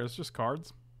 Who cares? It's just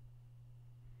cards.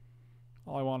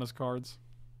 All I want is cards.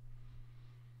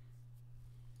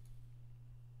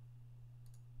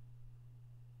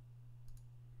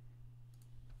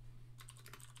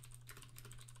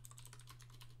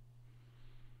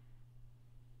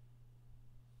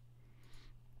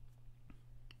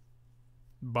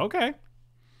 Okay.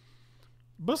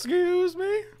 Excuse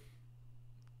me?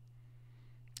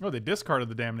 Oh, they discarded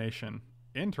the Damnation.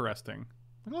 Interesting.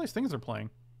 Look at all these things they're playing.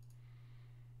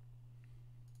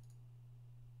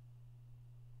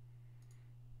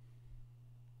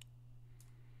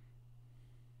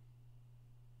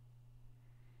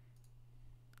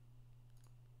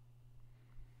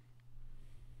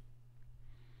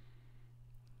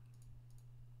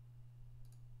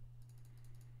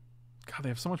 God, they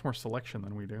have so much more selection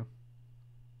than we do.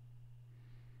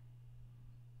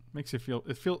 Makes you feel...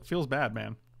 It feels bad,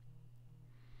 man.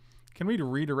 Can we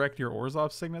redirect your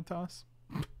Orzhov Signet to us?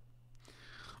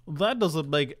 That doesn't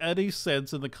make any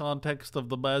sense in the context of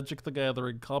the Magic the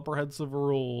Gathering comprehensive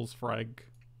rules, Frank.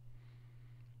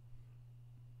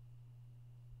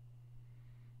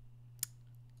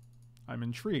 I'm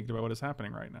intrigued about what is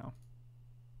happening right now.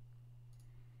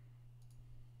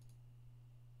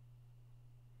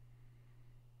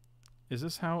 Is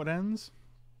this how it ends?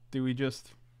 Do we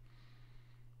just...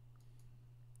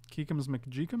 Keekums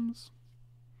McJeekums?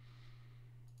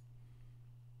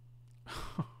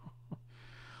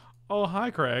 Oh,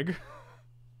 hi, Craig.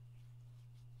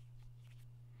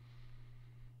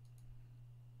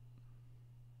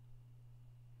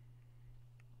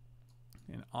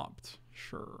 And opt,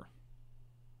 sure.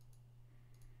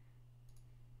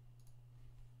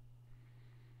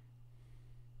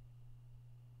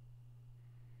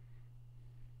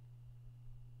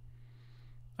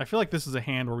 I feel like this is a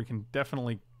hand where we can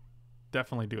definitely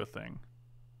do a thing.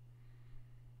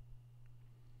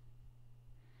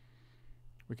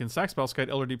 We can sack Spellskite,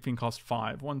 Elder Deep Fiend cost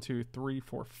 5. 1, 2, 3,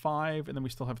 4, 5. And then we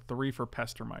still have 3 for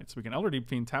Pestermite. So we can Elder Deep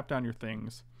Fiend, tap down your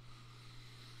things.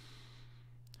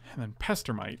 And then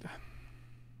Pestermite.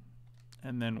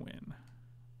 And then win.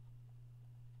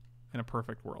 In a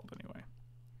perfect world, anyway.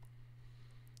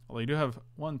 Although you do have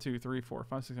 1, 2, 3, 4,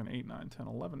 5, 6, 7, 8, 9, 10,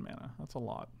 11 mana. That's a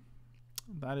lot.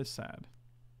 That is sad.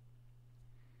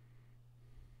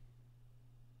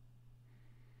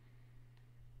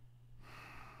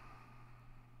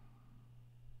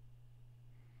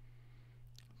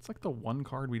 It's like the one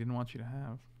card we didn't want you to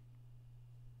have.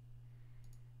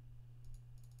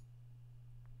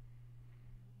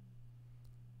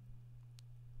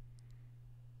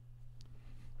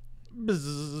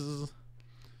 Bzzz.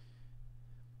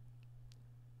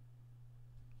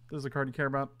 This is a card you care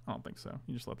about? I don't think so.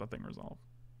 You just let that thing resolve.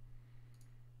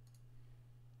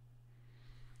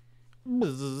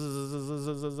 Bzzz.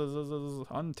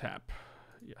 Untap.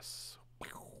 Yes.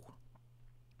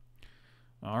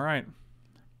 All right.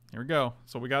 Here we go.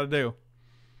 That's what we got to do.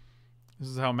 This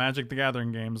is how Magic the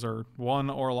Gathering games are won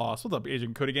or lost. What's up,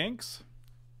 Agent Cody Ganks?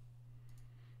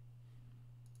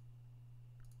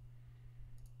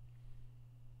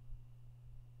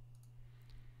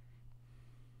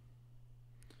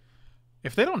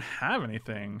 If they don't have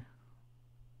anything,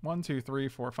 1, 2, 3,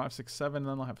 4, 5, 6, 7,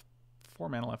 then they'll have 4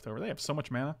 mana left over. They have so much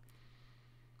mana.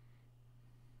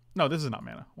 No, this is not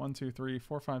mana. 1, 2, 3,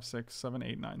 4, 5, 6, 7,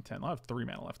 8, 9, 10. They'll have 3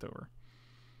 mana left over.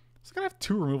 So they're going to have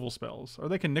 2 removal spells. Or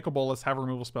they can Nicol Bolas, have a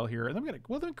removal spell here, and then we're going to...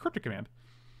 Well, then Cryptic Command.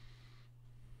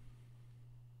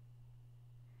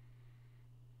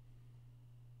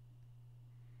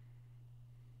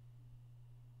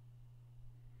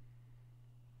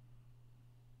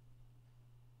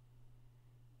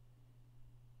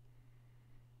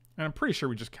 And I'm pretty sure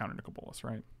we just counter Nicol Bolas,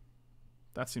 right?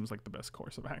 That seems like the best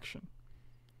course of action.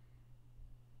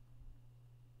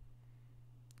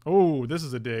 Oh, this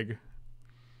is a dig.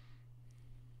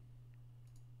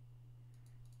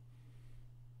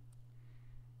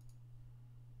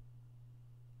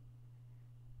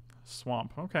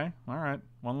 Swamp. Okay. All right.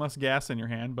 One less gas in your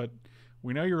hand, but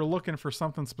we know you're looking for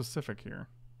something specific here.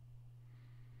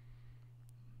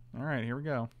 All right, here we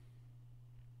go.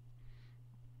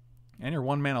 And you're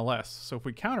 1 mana less. So if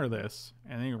we counter this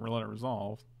and then you let it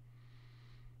resolve,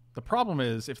 the problem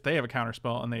is if they have a counter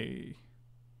spell and they...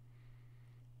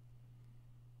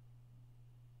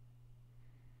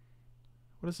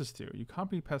 What does this do? You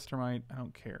copy Pestermite. I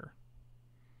don't care.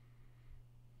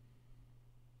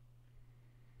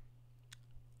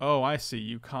 Oh, I see.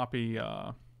 You copy 2,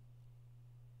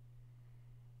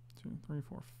 3,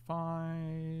 4,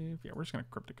 5. Yeah, we're just gonna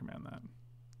Cryptic Command that.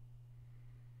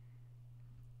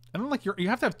 And then like you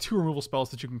have to have 2 removal spells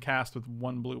that you can cast with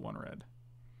 1 blue, 1 red.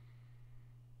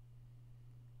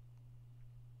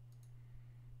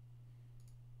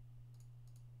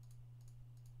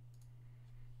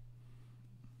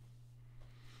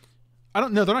 I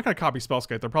don't know. They're not going to copy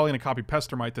Spellskite. They're probably going to copy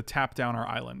Pestermite to tap down our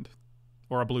island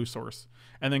or a blue source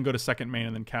and then go to second main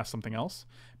and then cast something else.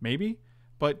 Maybe.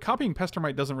 But copying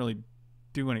Pestermite doesn't really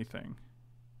do anything.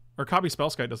 Or copy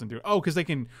Spellskite doesn't do it. Oh, because they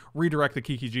can redirect the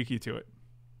Kiki Jiki to it.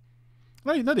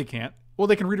 No, they can't. Well,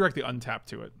 they can redirect the untap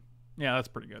to it. Yeah, that's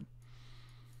pretty good.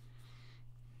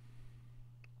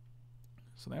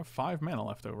 So they have 5 mana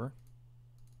left over.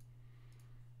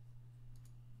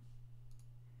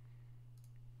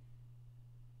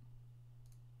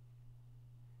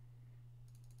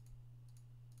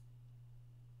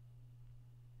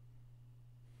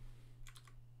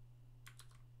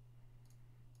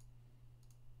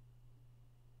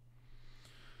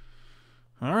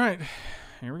 All right,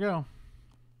 here we go.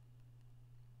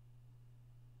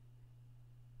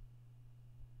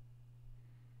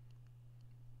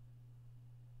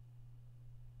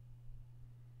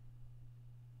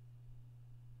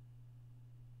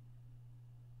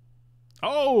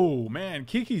 Oh, man.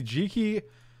 Kiki Jiki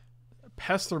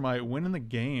Pester might win in the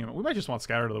game. We might just want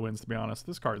Scatter to the Winds, to be honest.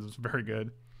 This card is very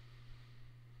good.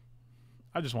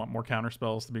 I just want more counter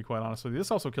spells, to be quite honest with you.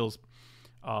 This also kills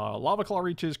Lava Claw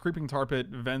Reaches, Creeping Tar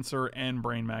Pit, Venser, and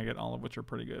Brain Maggot, all of which are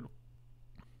pretty good.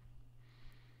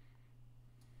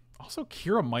 Also,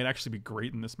 Kira might actually be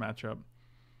great in this matchup.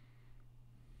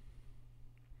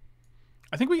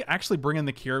 I think we actually bring in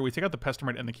the Kira. We take out the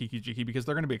Pestermite and the Kiki Jiki because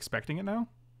they're going to be expecting it now.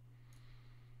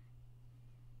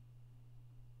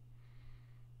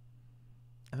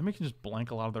 And then we can just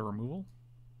blank a lot of their removal.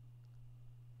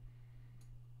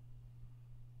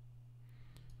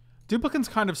 Duplicate's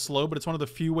kind of slow, but it's one of the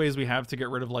few ways we have to get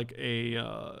rid of like a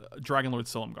Dragonlord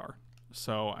Silumgar.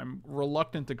 So I'm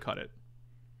reluctant to cut it.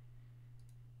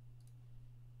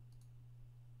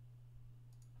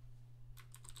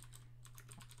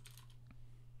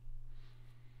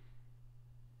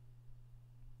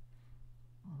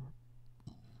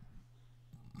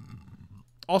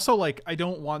 Also, like, I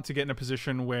don't want to get in a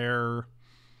position where,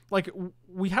 like,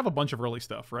 we have a bunch of early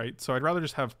stuff, right? So I'd rather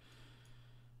just have...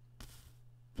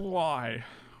 Why?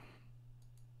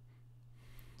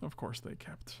 Of course they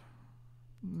kept...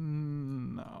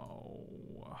 No.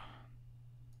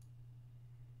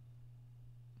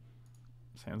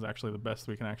 This hand's actually the best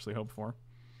we can actually hope for.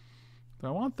 Do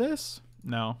I want this?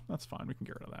 No, that's fine. We can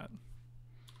get rid of that.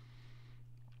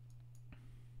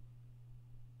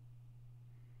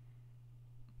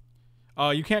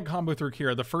 You can't combo through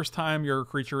Kira. The first time your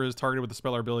creature is targeted with a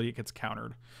spell or ability, it gets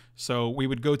countered. So we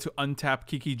would go to untap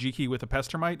Kiki Jiki with a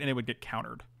Pestermite, and it would get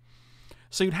countered.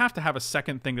 So you'd have to have a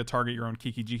second thing to target your own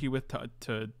Kiki Jiki with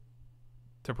to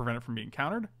prevent it from being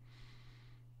countered.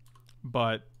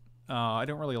 But I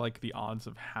don't really like the odds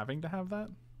of having to have that.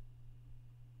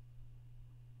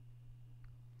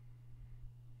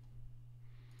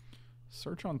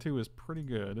 Search on 2 is pretty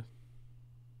good.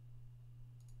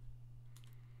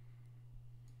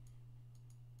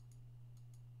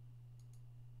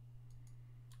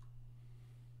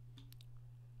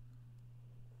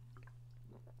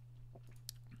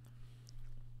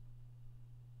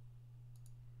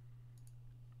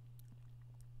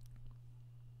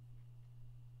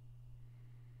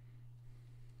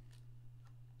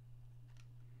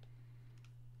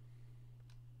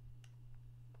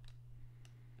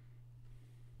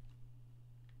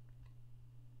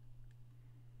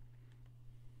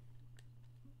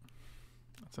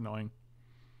 That's annoying.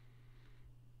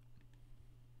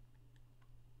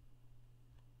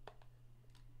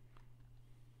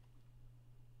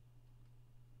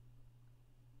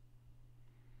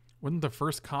 Wouldn't the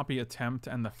first copy attempt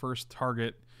and the first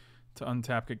target to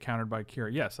untap get countered by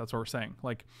Kira? Yes, that's what we're saying.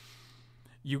 Like,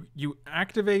 you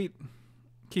activate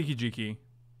Kiki Jiki.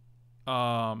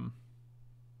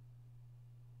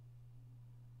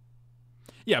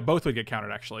 Yeah, both would get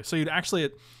countered, actually. So you'd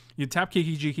tap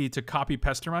Kiki Jiki to copy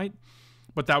Pestermite,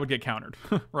 but that would get countered,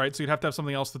 right? So you'd have to have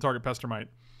something else to target Pestermite.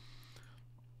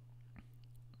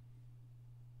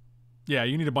 Yeah,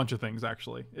 you need a bunch of things,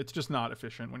 actually. It's just not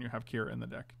efficient when you have Kira in the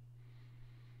deck.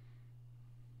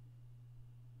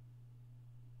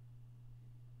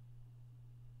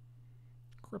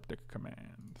 Cryptic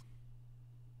Command.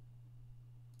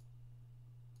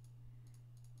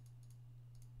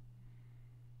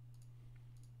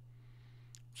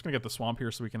 Just gonna get the swamp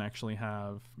here so we can actually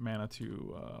have mana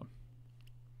to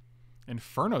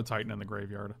Inferno Titan in the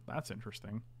graveyard. That's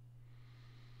interesting.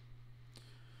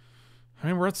 I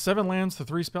mean, we're at 7 lands to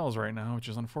 3 spells right now, which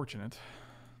is unfortunate.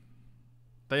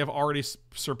 They have already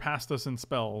surpassed us in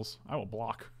spells. I will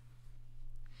block.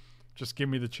 Just give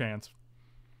me the chance.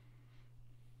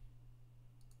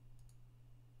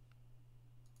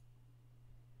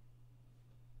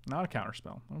 Not a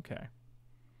counterspell. Okay.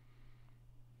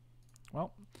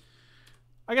 Well,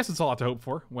 I guess it's a lot to hope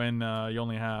for when you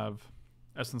only have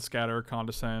Essence Scatter,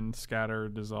 Condescend, Scatter,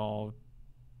 Dissolve,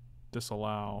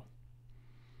 Disallow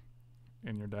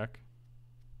in your deck.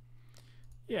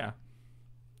 Yeah.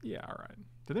 Yeah, alright.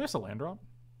 Did they miss a land drop?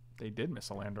 They did miss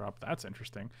a land drop. That's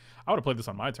interesting. I would have played this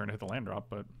on my turn to hit the land drop,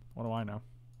 but what do I know?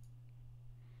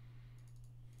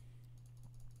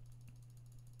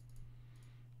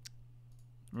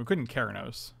 We couldn't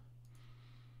Keranos.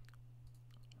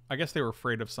 I guess they were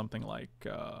afraid of something like...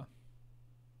 I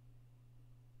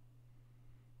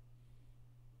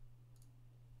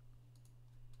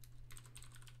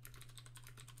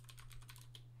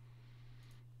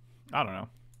don't know.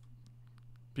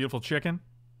 Beautiful chicken?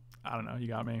 I don't know. You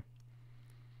got me.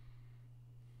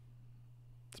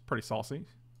 It's pretty saucy.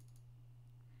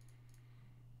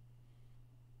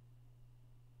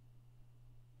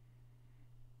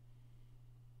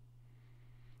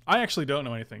 I actually don't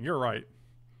know anything. You're right.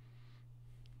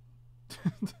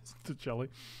 To Jelly.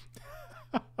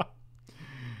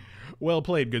 Well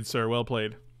played, good sir. Well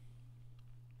played.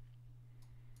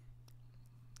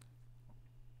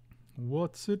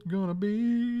 What's it gonna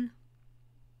be?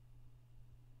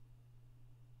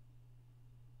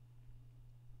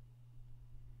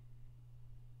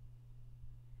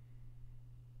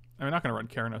 I'm not going to run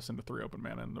Keranos into 3 open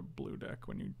mana in the blue deck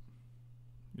when you're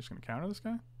just going to counter this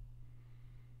guy?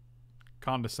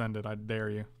 Condescended, I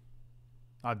dare you.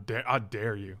 I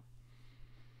dare you.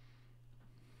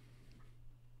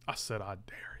 I said I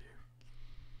dare you.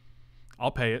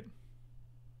 I'll pay it.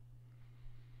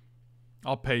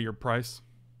 I'll pay your price.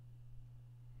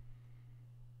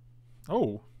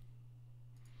 Oh.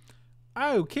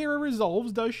 Oh, Kira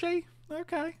resolves, does she?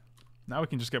 Okay. Now we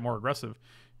can just get more aggressive.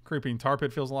 Creeping Tar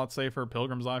Pit feels a lot safer.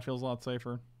 Pilgrim's Eye feels a lot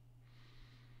safer.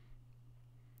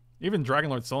 Even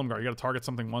Dragonlord Silumgar, you gotta target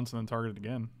something once and then target it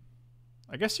again.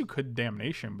 I guess you could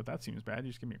Damnation, but that seems bad.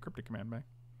 You just give me a Cryptic Command back.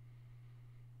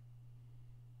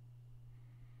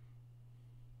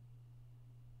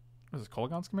 What is this,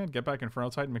 Kolaghan's command? Get back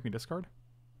Inferno Titan and make me discard?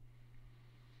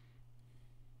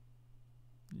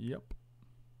 Yep.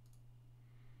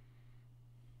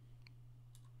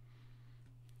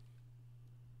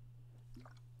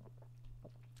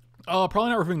 Probably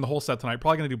not reviewing the whole set tonight.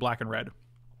 Probably gonna do black and red.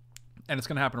 And it's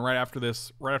gonna happen right after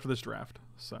this draft.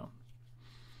 So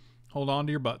hold on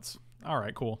to your butts.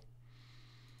 Alright, cool.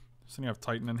 So you have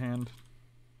Titan in hand.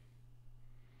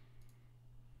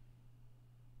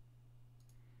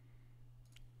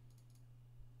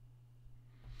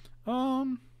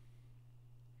 I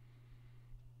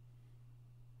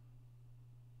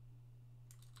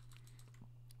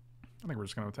think we're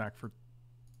just gonna attack for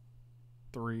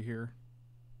 3 here.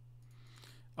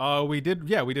 We did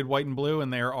white and blue,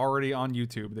 and they are already on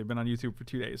YouTube. They've been on YouTube for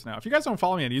 2 days now. If you guys don't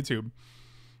follow me on YouTube,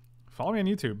 follow me on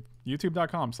YouTube.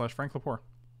 YouTube.com/Frank Lepore.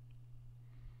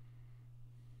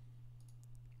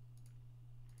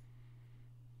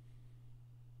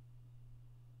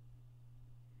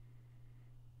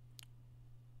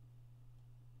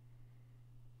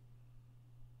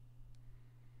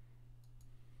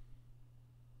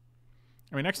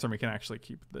 I mean, next time we can actually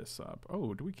keep this up.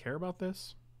 Oh, do we care about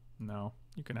this? No.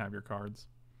 You can have your cards.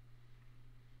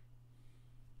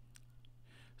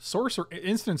 Sorcerer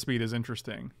instant speed is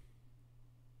interesting.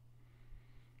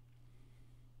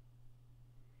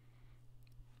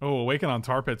 Oh, Awaken on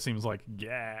Tar Pit seems like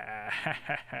yes.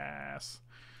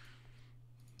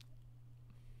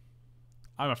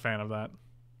 I'm a fan of that.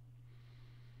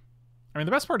 I mean,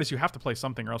 the best part is you have to play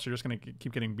something, or else you're just going to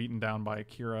keep getting beaten down by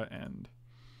Akira and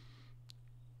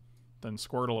then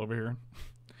Squirtle over here.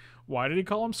 Why did he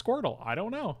call him Squirtle? I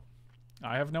don't know.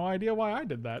 I have no idea why I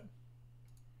did that.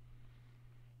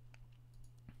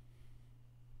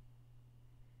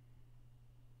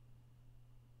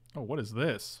 Oh, what is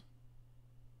this?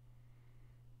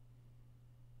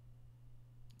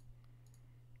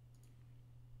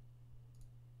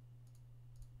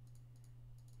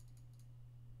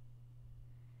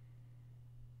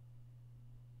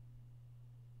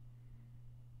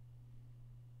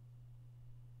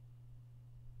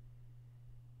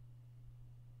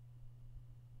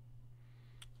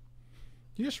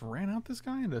 You just ran out this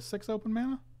guy into 6 open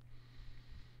mana?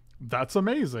 That's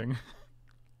amazing.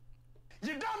 You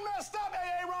done messed up,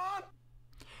 Aaron!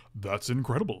 That's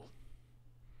incredible.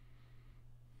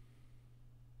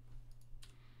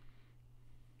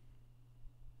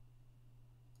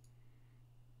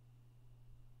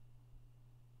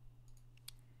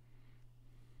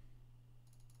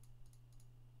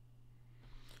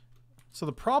 So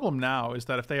the problem now is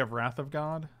that if they have Wrath of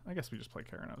God, I guess we just play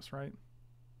Keranos, right?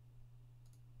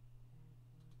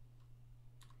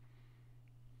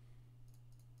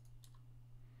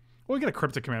 We'll get a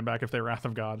Cryptic Command back if they Wrath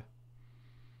of God.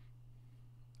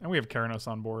 And we have Keranos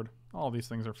on board. All these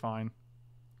things are fine.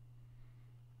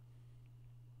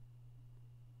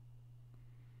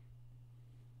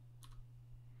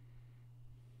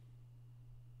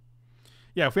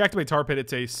 Yeah, if we activate Tar Pit,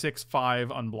 it's a 6/5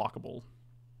 unblockable.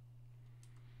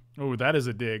 Oh, that is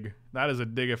a dig. That is a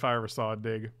dig if I ever saw a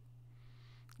dig.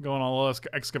 Going all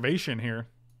excavation here.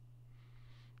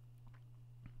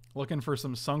 Looking for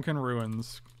some sunken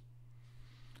ruins.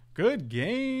 Good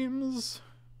games.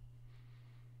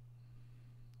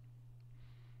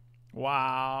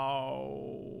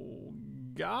 Wow.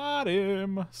 Got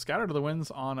him. Scatter to the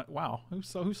winds on... Wow. Who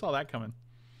saw that coming?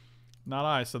 Not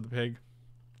I, said the pig.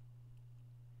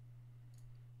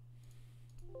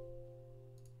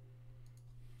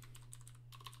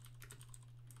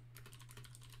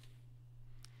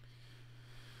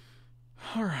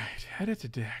 All right, edit to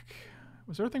deck.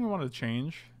 Was there anything we wanted to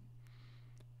change?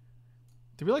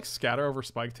 Did we like scatter over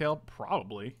Spiketail?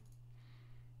 Probably.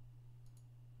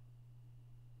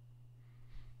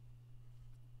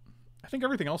 I think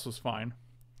everything else was fine.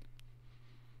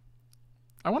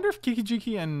 I wonder if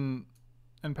Kiki-Jiki and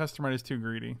Pestermite is too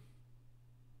greedy.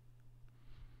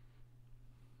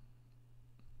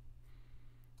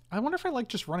 I wonder if I like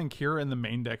just running Kira in the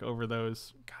main deck over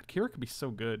those. God, Kira could be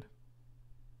so good.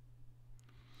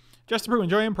 Just to prove,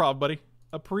 enjoy improv, buddy.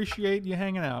 Appreciate you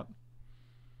hanging out.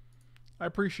 I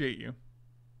appreciate you.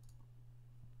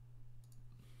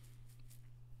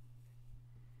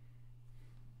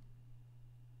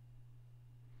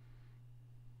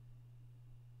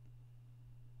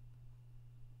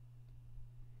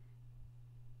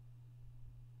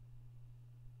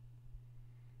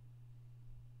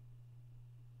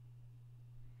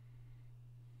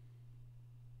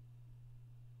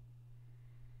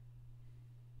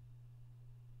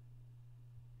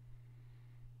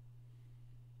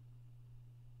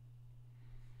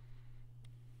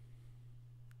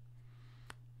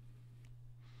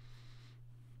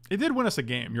 It did win us a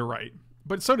game, you're right.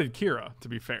 But so did Kira, to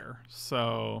be fair.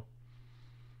 So,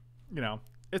 you know,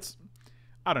 it's...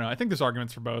 I don't know. I think there's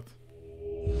arguments for both.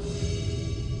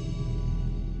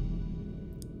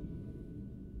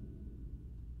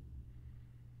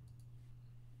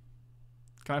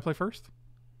 Can I play first?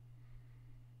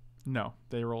 No.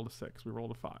 They rolled a 6. We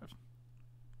rolled a 5.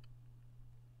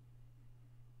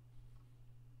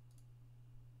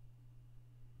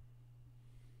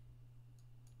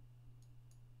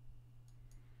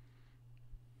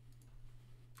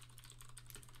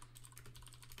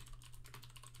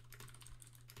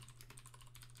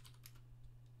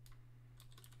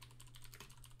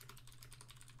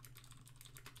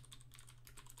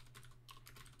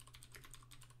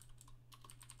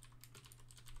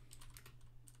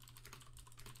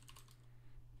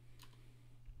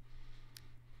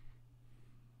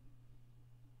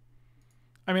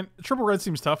 I mean, triple red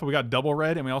seems tough, but we got double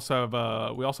red, and we also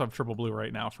have triple blue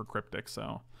right now for Cryptic,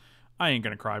 so I ain't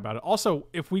gonna cry about it. Also,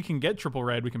 if we can get triple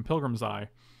red, we can Pilgrim's Eye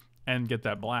and get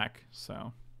that black,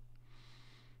 so.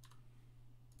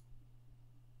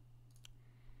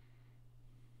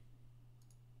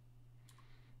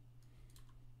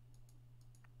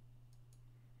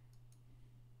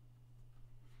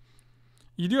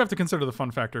 You do have to consider the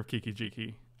fun factor of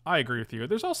Kiki-Jiki. I agree with you.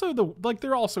 There's also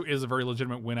there also is a very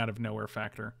legitimate win out of nowhere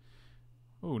factor.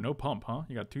 Oh, no pump, huh?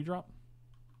 You got 2-drop?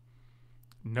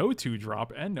 No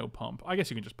 2-drop and no pump. I guess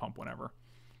you can just pump whenever.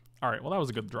 All right, well, that was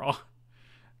a good draw.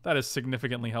 That is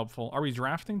significantly helpful. Are we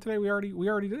drafting today? We already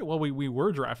did it. Well, we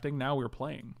were drafting. Now we're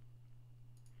playing.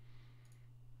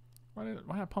 Why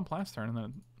not pump last turn and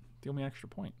then deal me an extra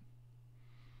point?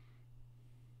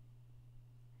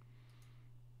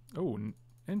 Oh,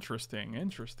 interesting.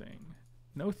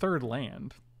 No third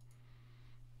land.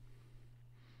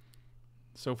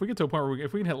 So if we get to a point where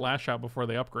if we can hit Lash Out before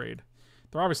they upgrade,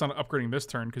 they're obviously not upgrading this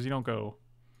turn because you don't go.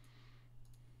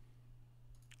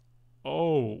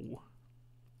 Oh,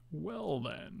 well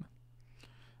then.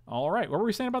 All right, what were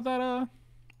we saying about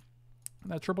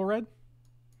that triple red?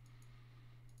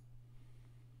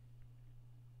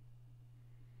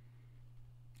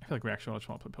 I feel like we actually just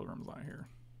want to put Pilgrim's Eye here.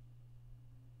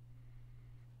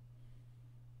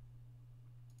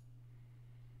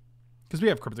 Because we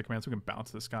have Cryptic Commands, we can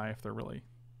bounce this guy if they're really...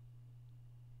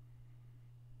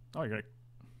 Oh, you're gonna...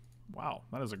 Wow,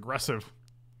 that is aggressive.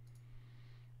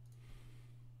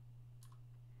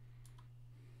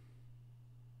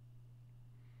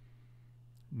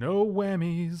 No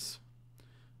whammies.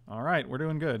 All right, we're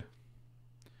doing good.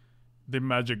 The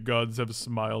magic gods have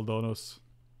smiled on us.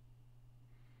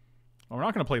 Well, we're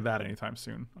not going to play that anytime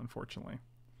soon, unfortunately.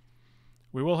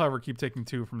 We will, however, keep taking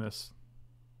 2 from this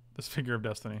Figure of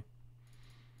Destiny.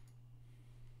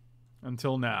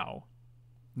 Until now.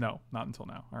 No, not until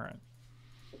now. All right.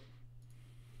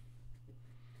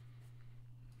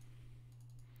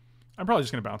 I'm probably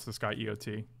just going to bounce this guy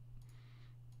EOT.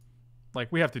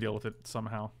 Like, we have to deal with it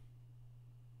somehow.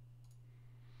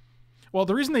 Well,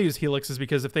 the reason they use Helix is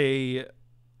because if they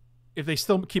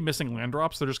still keep missing land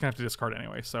drops, they're just going to have to discard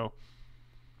anyway. So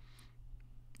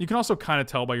you can also kind of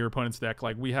tell by your opponent's deck,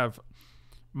 like, we have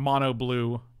mono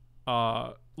blue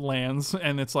lands,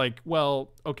 and it's like, well,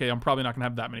 okay, I'm probably not gonna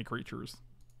have that many creatures.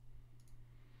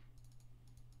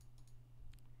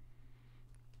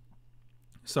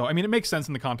 So I mean, it makes sense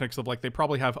in the context of like they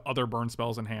probably have other burn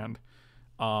spells in hand.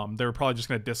 They're probably just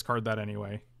gonna discard that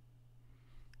anyway.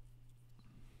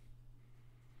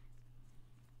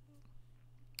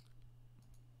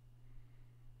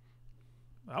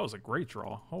 That was a great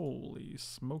draw. Holy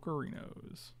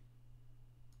smokerinos.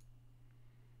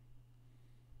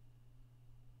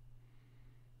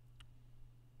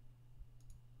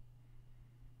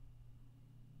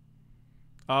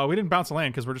 We didn't bounce a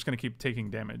land because we're just going to keep taking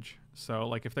damage. So,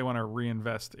 like, if they want to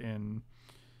reinvest in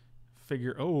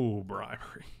figure... Oh,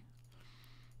 bribery.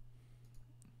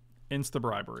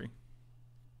 Insta-bribery.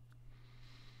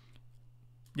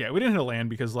 Yeah, we didn't hit a land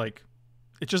because, like,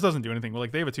 it just doesn't do anything.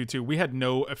 Like, they have a 2-2. We had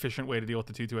no efficient way to deal with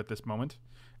the 2-2 at this moment.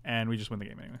 And we just win the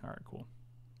game anyway. All right, cool.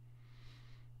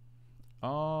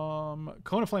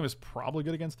 Cone of Flame is probably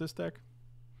good against this deck.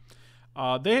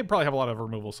 They probably have a lot of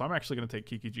removal, so I'm actually going to take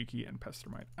Kiki Jiki and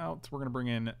Pestermite out. We're going to bring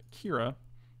in Kira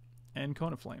and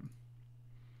Cone of Flame.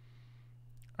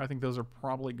 I think those are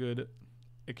probably good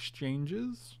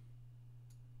exchanges.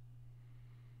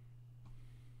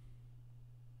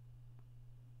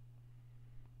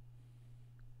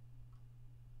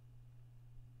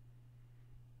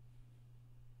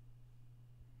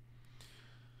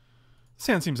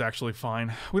 Sand seems actually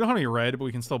fine. We don't have any red, but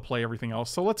we can still play everything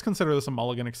else. So let's consider this a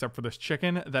mulligan except for this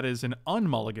chicken. That is an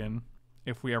unmulligan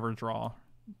if we ever draw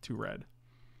 2 red.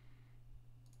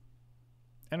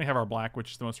 And we have our black,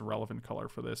 which is the most relevant color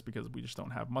for this because we just don't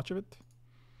have much of it.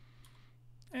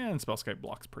 And Spellscape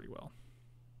blocks pretty well.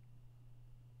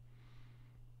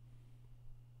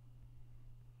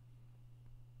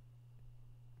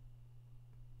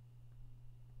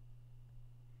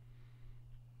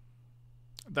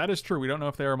 That is true. We don't know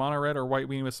if they are mono red or white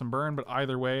weenie with some burn, but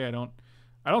either way, I don't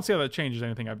see how that changes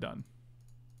anything I've done.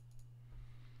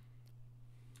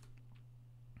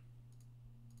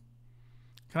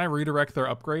 Can I redirect their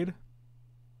upgrade?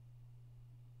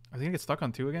 Are they gonna get stuck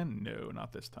on 2 again? No,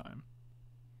 not this time.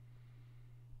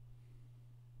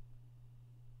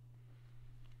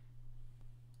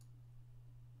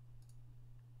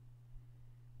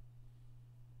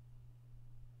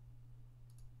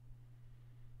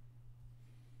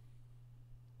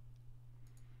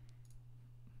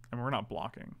 I mean, we're not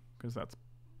blocking because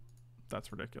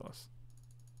that's ridiculous.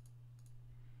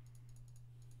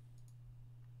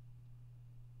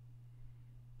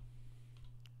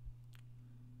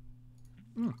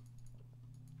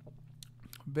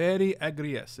 Very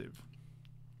aggressive.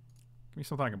 Give me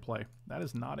something I can play. That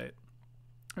is not it.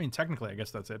 I mean, technically, I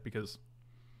guess that's it because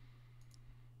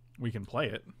we can play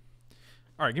it.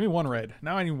 All right, give me 1 red.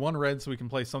 Now I need 1 red so we can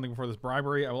play something before this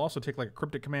bribery. I will also take like a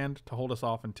cryptic command to hold us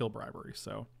off until bribery.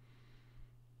 So.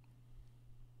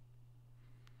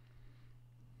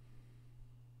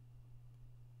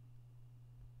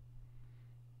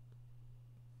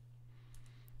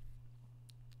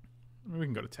 We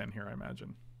can go to 10 here, I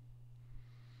imagine.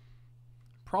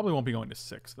 Probably won't be going to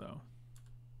 6, though.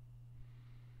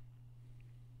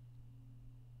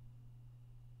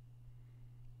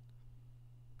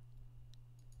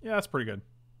 Yeah, that's pretty good.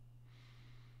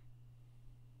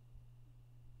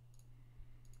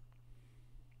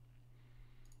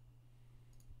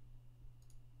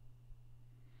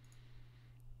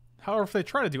 However, if they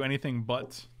try to do anything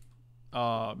but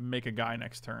make a guy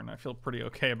next turn, I feel pretty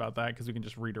okay about that because we can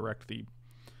just redirect the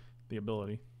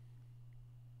ability.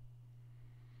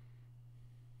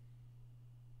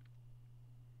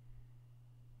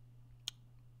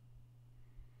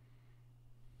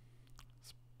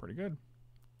 It's pretty good.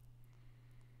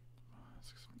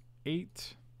 6,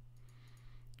 8.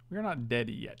 We are not dead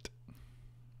yet.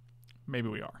 Maybe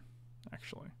we are,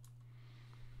 actually.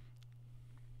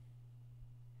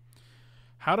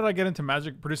 How did I get into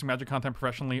producing magic content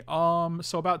professionally?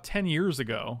 So about 10 years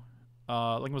ago,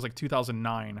 I think it was like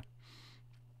 2009.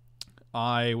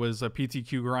 I was a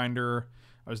PTQ grinder.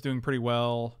 I was doing pretty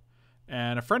well.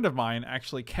 And a friend of mine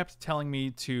actually kept telling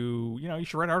me to, you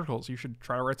should write articles. You should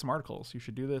try to write some articles. You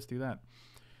should do this, do that.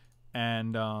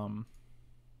 And so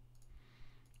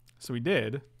we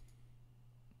did.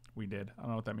 I don't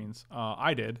know what that means.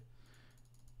 I did.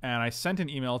 And I sent an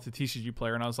email to TCG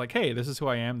Player and I was like, hey, this is who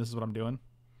I am. This is what I'm doing.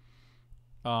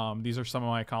 These are some of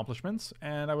my accomplishments,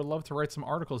 and I would love to write some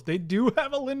articles. They do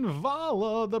have a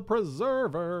Linvala, the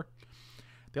Preserver.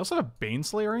 They also have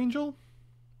Baneslayer Angel.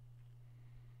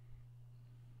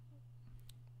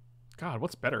 God,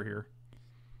 what's better here?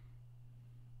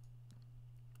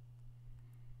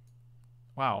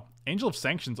 Wow. Angel of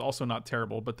Sanction's also not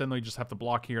terrible, but then they just have to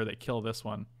block here. They kill this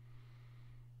one.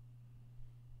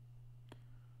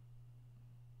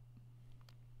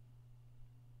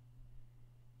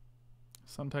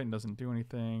 Sun Titan doesn't do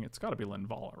anything. It's got to be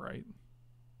Linvala, right?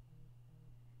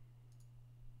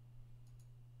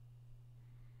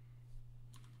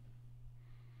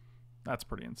 That's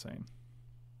pretty insane.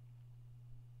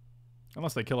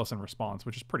 Unless they kill us in response,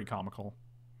 which is pretty comical.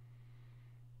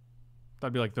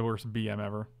 That'd be like the worst BM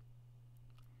ever.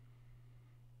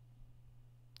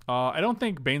 I don't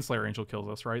think Baneslayer Angel kills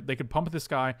us, right? They could pump this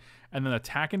guy and then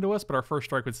attack into us, but our first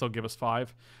strike would still give us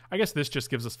 5. I guess this just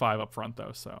gives us 5 up front,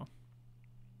 though, so.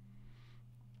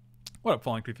 What up,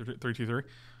 Falling 323?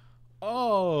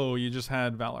 Oh, you just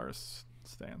had Valor's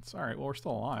stance. All right, well, we're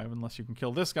still alive, unless you can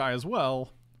kill this guy as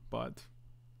well, but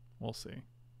we'll see.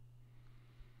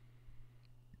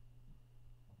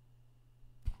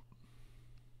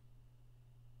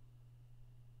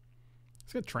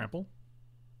 Let's get Trample.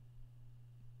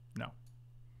 No.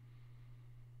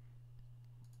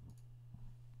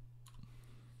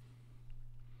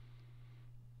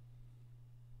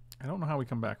 I don't know how we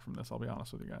come back from this, I'll be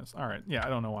honest with you guys. All right, yeah, I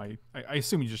don't know why. I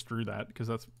assume you just drew that, because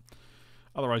that's...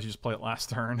 Otherwise, you just play it last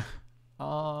turn.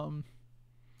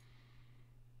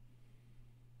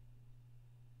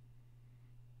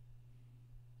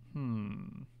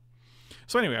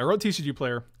 So anyway, I wrote TCG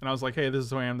Player, and I was like, hey, this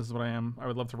is who I am, this is what I am. I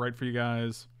would love to write for you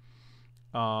guys.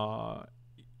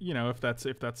 You know, if that's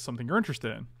something you're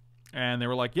interested in. And they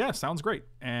were like, yeah, sounds great.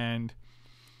 And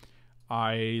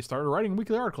I started writing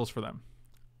weekly articles for them.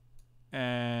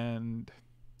 And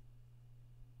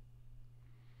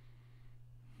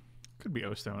could be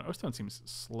O-Stone. O-Stone seems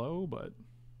slow, but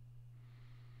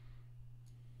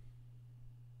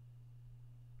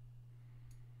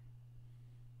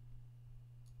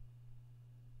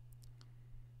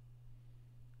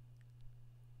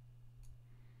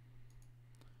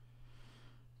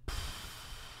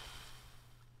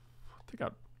take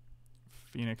out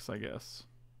Phoenix, I guess.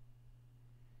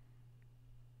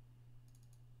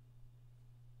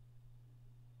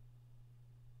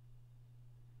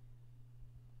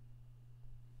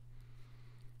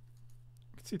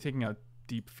 I could see taking out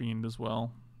Deep Fiend as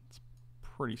well. It's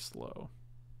pretty slow.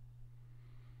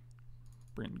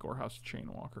 Bryn Gorehouse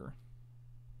Chainwalker.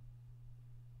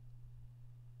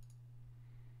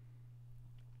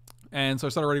 And so I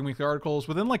started writing weekly articles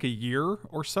within like a year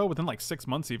or so, within like 6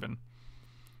 months even.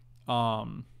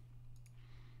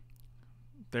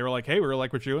 They were like, hey, we really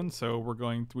like what you're doing, so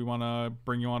we want to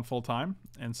bring you on full time.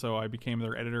 And so I became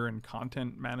their editor and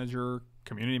content manager,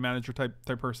 community manager type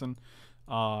person.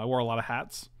 I wore a lot of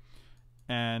hats,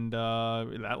 and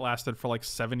that lasted for like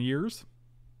 7 years.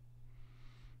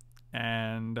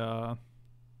 And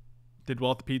did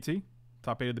well at the PT,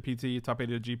 top 8 of the PT, top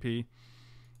 8 of the GP.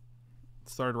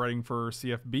 Started writing for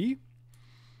CFB.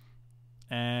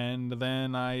 And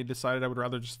then I decided I would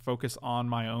rather just focus on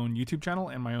my own YouTube channel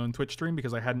and my own Twitch stream,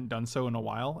 because I hadn't done so in a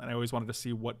while, and I always wanted to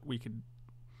see what I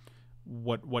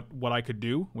could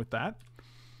do with that.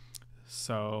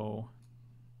 So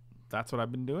that's what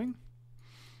I've been doing.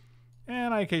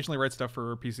 And I occasionally write stuff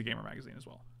for PC Gamer magazine as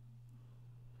well.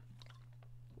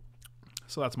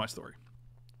 So that's my story.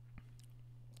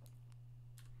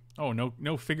 Oh,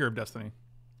 no Figure of Destiny.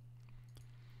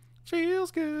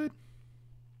 Feels good.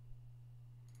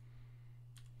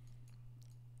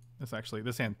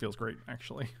 This hand feels great,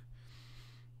 actually.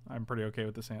 I'm pretty okay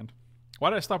with this hand. Why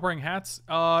did I stop wearing hats?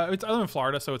 I live in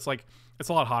Florida, so it's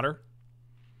a lot hotter.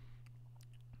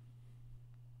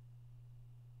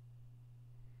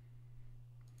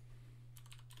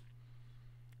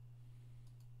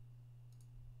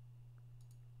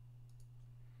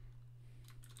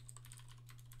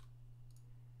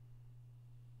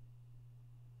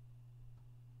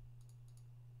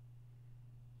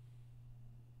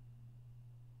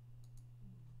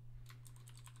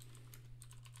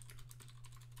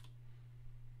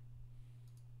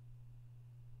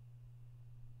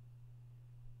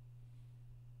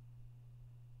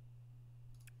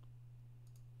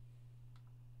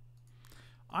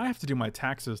 I have to do my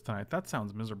taxes tonight. That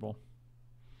sounds miserable.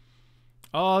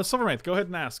 Silvermouth, go ahead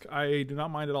and ask. I do not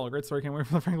mind at all. A great story. Can't wait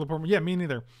for the Frank Lepore. Yeah, me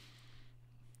neither.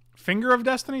 Finger of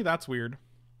Destiny? That's weird.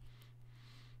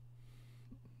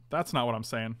 That's not what I'm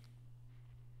saying.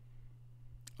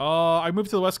 I moved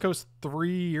to the West Coast 3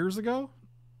 years ago.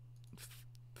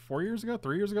 4 years ago?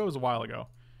 3 years ago? It was a while ago.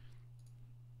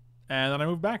 And then I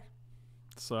moved back.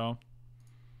 So,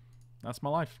 that's my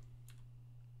life.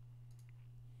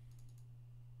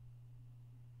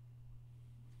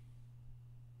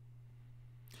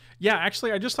 Yeah,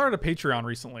 actually, I just started a Patreon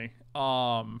recently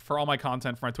for all my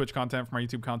content, for my Twitch content, for my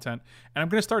YouTube content, and I'm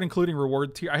going to start including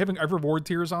reward tier. I have reward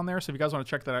tiers on there, so if you guys want to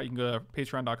check that out, you can go to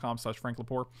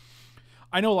patreon.com/FrankLepore.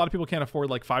 I know a lot of people can't afford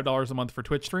like $5 a month for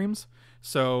Twitch streams,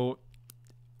 so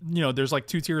you know there's like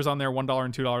 2 tiers on there, $1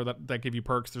 and $2 that give you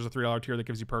perks. There's a $3 tier that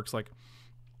gives you perks, like.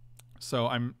 So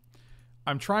I'm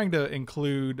trying to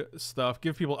include stuff,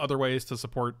 give people other ways to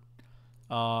support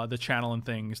the channel and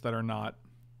things that are not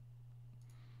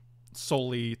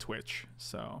solely Twitch.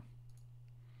 So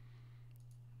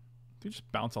Do we just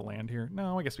bounce a land here?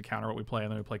 No, I guess we counter what we play,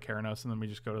 and then we play Keranos, and then we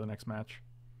just go to the next match.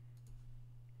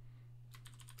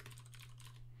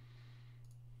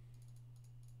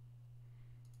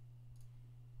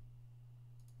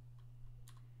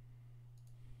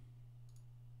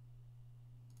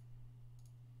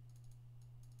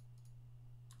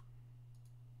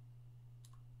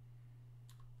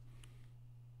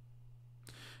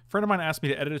 A friend of mine asked me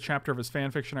to edit a chapter of his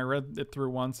fan fiction. I read it through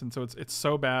once, and so it's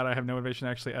so bad I have no motivation to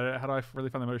actually edit it. How do I really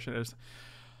find the motivation to edit?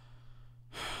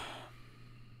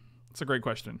 It's a great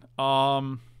question.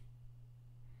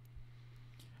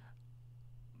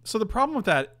 So the problem with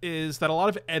that is that a lot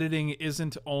of editing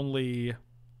isn't only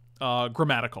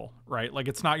grammatical, right? Like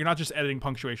it's not, you're not just editing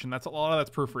punctuation. That's a lot of that's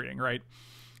proofreading, right?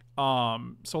 So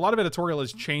a lot of editorial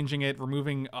is changing it,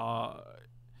 removing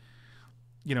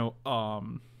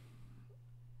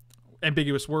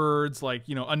ambiguous words, like,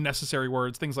 unnecessary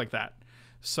words, things like that.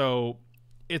 So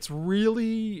it's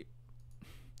really,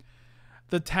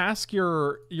 the task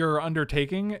you're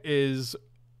undertaking is,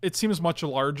 it seems much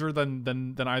larger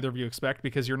than either of you expect,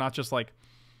 because you're not just like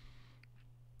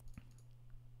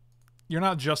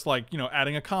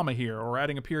adding a comma here or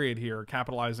adding a period here or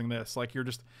capitalizing this. Like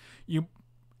you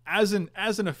as an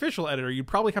official editor, you'd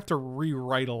probably have to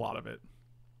rewrite a lot of it.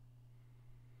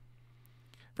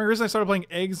 For the reason I started playing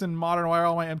Eggs in Modern, why are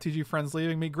all my MTG friends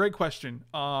leaving me? Great question.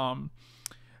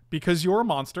 Because you're a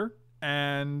monster,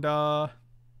 and yeah,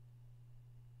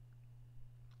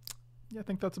 I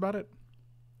think that's about it.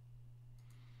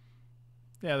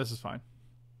 Yeah, this is fine.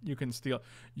 You can steal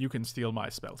my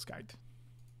spells guide.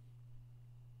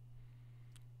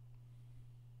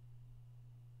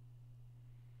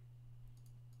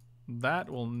 That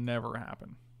will never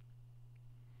happen.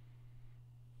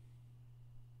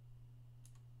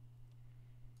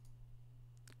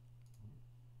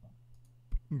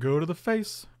 Go to the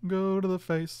face, go to the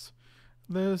face.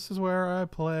 This is where I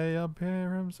play up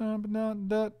here. I think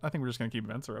we're just going to keep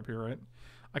Venser up here, right?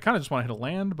 I kind of just want to hit a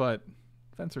land, but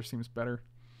Venser seems better.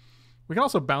 We can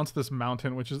also bounce this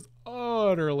mountain, which is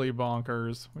utterly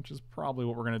bonkers, which is probably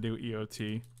what we're going to do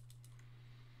EOT.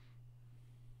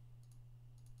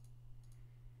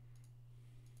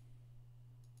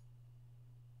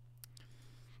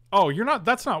 Oh, you're not.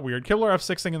 That's not weird. Kibler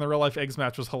F6ing in the real life Eggs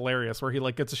match was hilarious, where he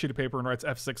like gets a sheet of paper and writes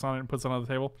F6 on it and puts it on the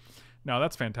table. No,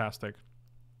 that's fantastic.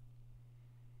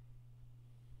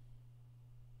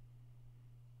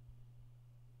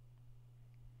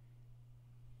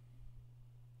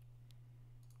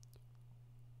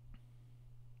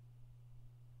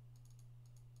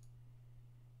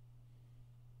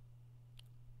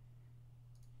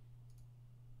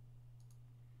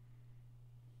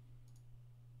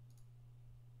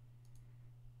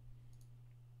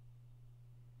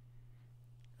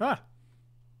 Ah.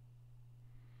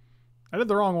 I did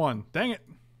the wrong one. Dang it.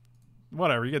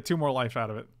 Whatever, you get 2 more life out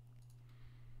of it.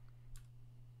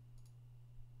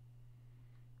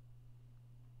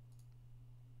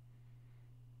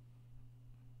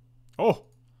 Oh.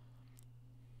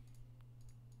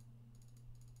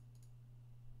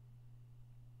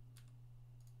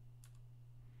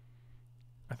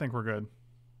 I think we're good.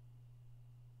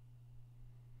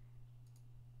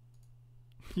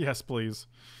 Yes, please.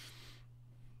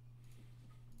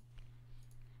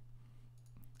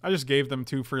 I just gave them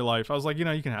 2 free life. I was like, you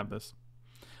can have this.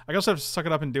 I guess I have to suck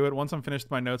it up and do it. Once I'm finished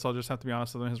with my notes, I'll just have to be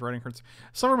honest with him. His writing hurts.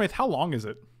 Summermaith, how long is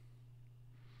it?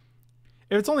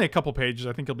 If it's only a couple pages,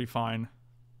 I think you'll be fine.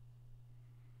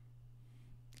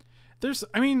 Don't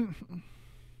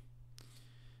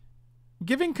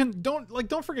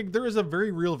forget, there is a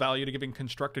very real value to giving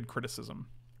constructed criticism,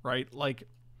 right? Like,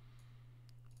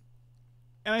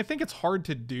 and I think it's hard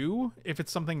to do if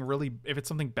it's something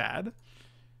bad,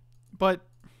 but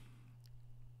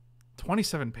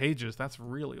 27 pages, that's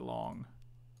really long.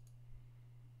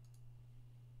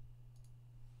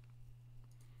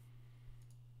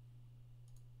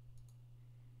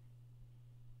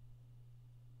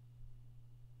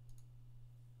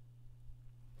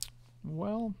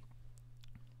 Well,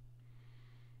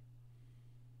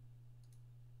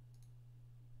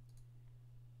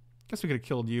 guess we could have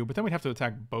killed you, but then we'd have to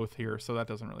attack both here, so that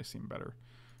doesn't really seem better.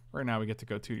 Right now we get to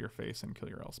go 2 to your face and kill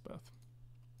your Elspeth.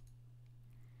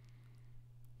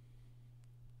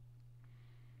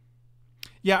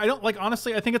 Yeah, I don't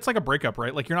honestly, I think it's like a breakup,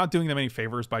 right? Like, you're not doing them any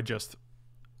favors by just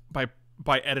by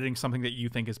editing something that you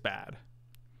think is bad.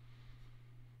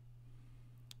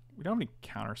 We don't have any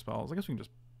counter spells. I guess we can just,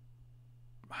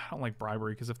 I don't like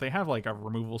bribery, because if they have like a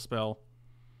removal spell,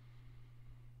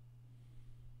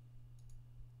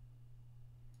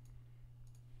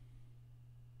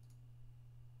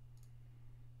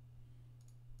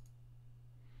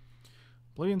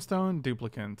 Oblivion Stone,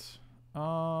 Duplicant.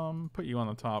 Put you on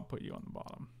the top, put you on the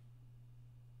bottom.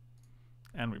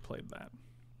 And we played that.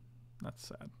 That's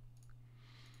sad.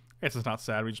 It's just not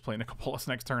sad. We just play Nicopolis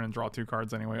next turn and draw 2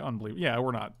 cards anyway. Unbelievable. Yeah,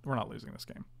 we're not losing this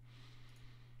game.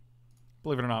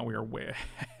 Believe it or not, we are way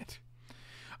ahead.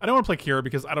 I don't want to play Kira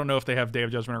because I don't know if they have Day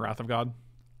of Judgment or Wrath of God.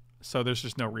 So there's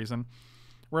just no reason.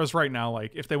 Whereas right now,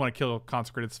 like, if they want to kill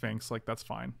Consecrated Sphinx, like, that's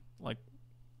fine. Like,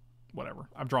 whatever.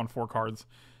 I've drawn 4 cards.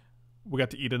 We got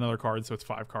to eat another card, so it's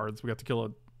 5 cards. We got to kill a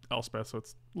Elspeth, so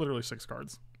it's literally 6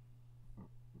 cards.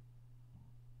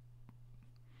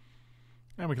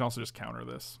 And we can also just counter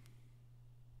this.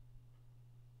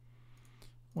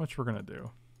 Which we're going to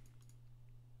do.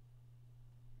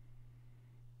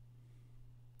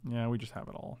 Yeah, we just have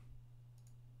it all.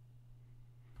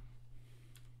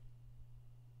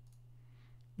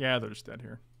 Yeah, they're just dead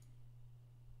here.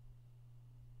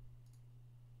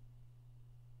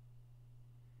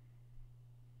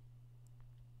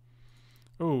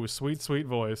 Ooh, sweet, sweet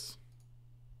voice.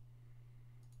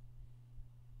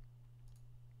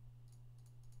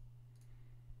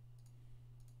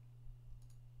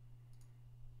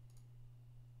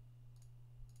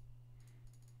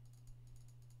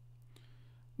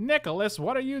 Nicholas,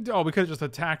 what are you doing? Oh, we could have just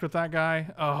attacked with that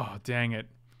guy. Oh, dang it.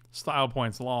 Style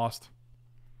points lost.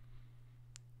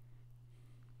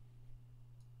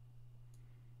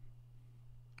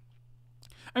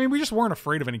 I mean, we just weren't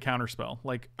afraid of any counter spell,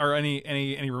 like, or any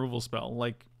removal spell.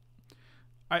 Like,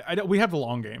 we have the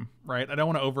long game, right? I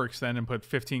don't want to overextend and put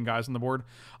 15 guys on the board.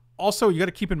 Also, you got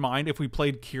to keep in mind, if we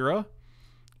played Kira,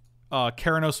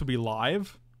 Keranos would be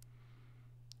live,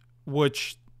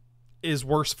 which is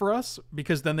worse for us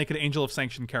because then they could Angel of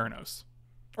Sanction Keranos,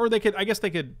 or they could. I guess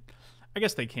they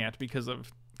can't because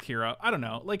of Kira. I don't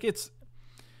know. Like, it's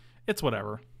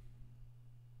whatever.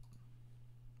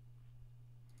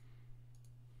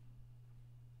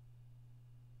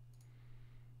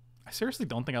 I seriously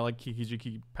don't think I like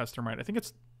Kiki-Jiki Pestermite. I think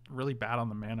it's really bad on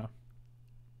the mana.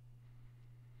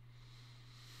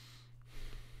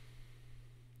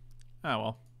 Oh,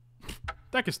 well.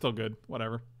 Deck is still good.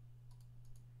 Whatever.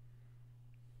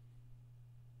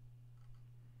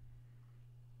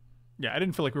 Yeah, I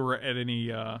didn't feel like we were at any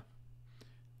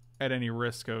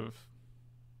risk of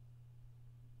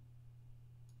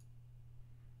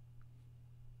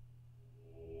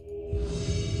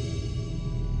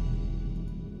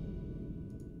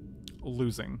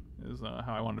losing is how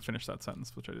I wanted to finish that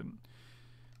sentence, which I didn't.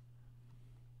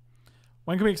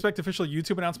 When can we expect official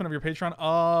YouTube announcement of your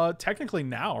Patreon? Technically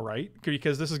now, right?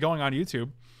 Because this is going on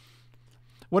YouTube.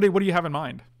 What do you have in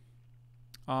mind?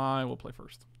 I will play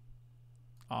first.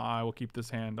 I will keep this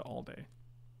hand all day.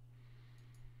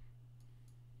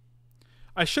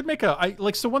 I should make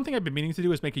so one thing I've been meaning to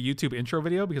do is make a YouTube intro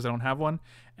video because I don't have one,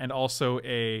 and also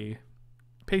a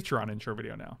Patreon intro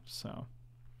video now, so.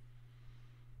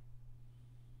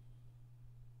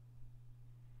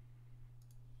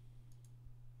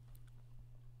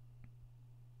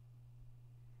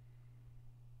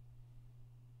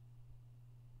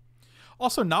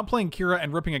 Also, not playing Kira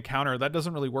and ripping a counter, that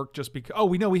doesn't really work just because... Oh,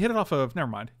 we hit it off of... Never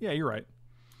mind. Yeah, you're right.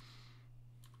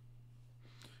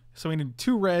 So we need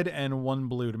 2 red and 1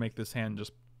 blue to make this hand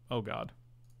just... Oh, God.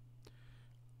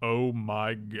 Oh,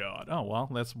 my God. Oh, well,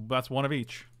 that's 1 of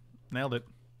each. Nailed it.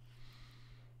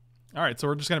 All right, so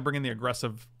we're just going to bring in the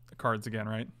aggressive cards again,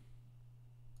 right?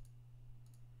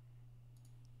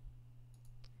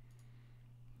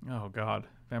 Oh, God.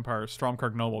 Vampire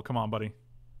Stromkarg Noble. Come on, buddy.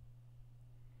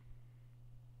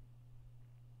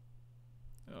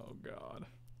 Oh, God.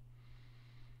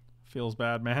 Feels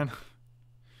bad, man.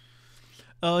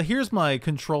 Here's my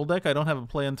control deck. I don't have a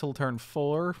play until turn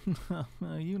 4.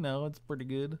 You know, it's pretty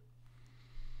good.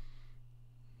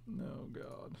 Oh,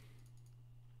 God.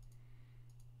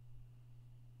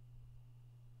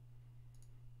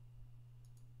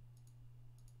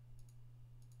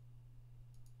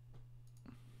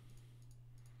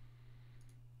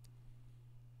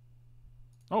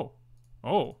 Oh.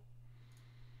 Oh.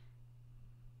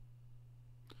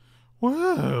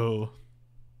 Whoa.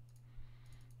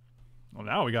 Well,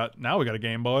 now we got a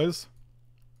game, boys.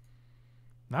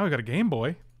 Now we got a Game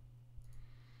Boy.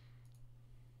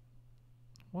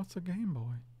 What's a Game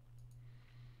Boy?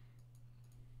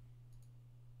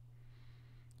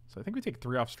 So I think we take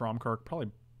 3 off Stromkarg. Probably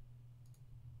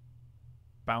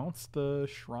bounce the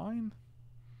Shrine.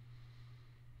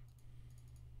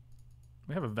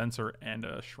 We have a Venser and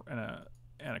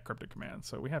a Cryptic Command,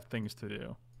 so we have things to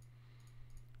do.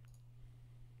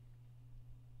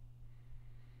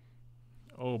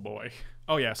 Oh boy.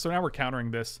 Oh yeah, so now we're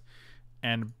countering this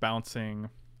and bouncing.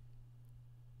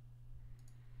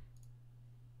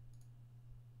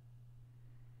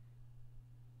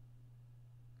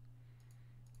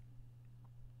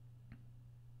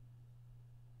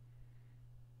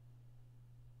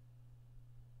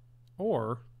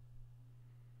 Or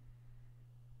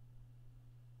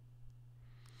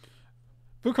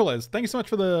Vukoles, thank you so much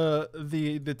for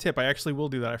the tip. I actually will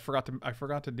do that. I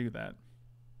forgot to do that.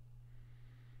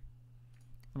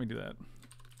 Let me do that.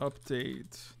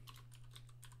 Update.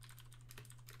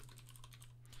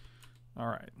 All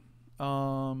right.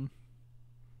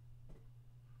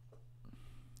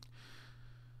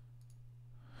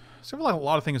 So we have like a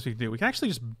lot of things we can do. We can actually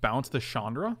just bounce the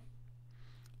Chandra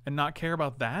and not care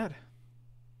about that.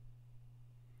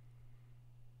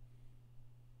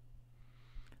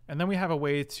 And then we have a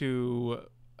way to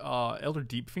Elder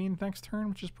Deep Fiend next turn,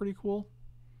 which is pretty cool.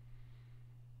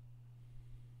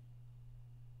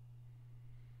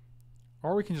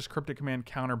 Or we can just Cryptic Command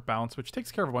counter bounce, which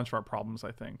takes care of a bunch of our problems,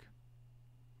 I think.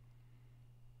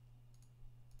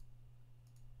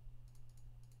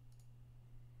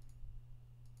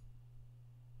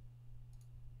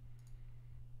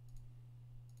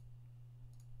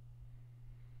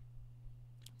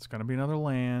 It's going to be another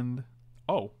land.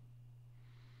 Oh.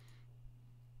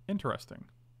 Interesting.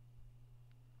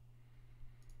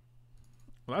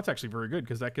 Well, that's actually very good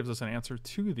because that gives us an answer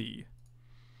to the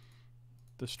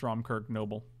Stromkirk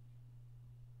Noble.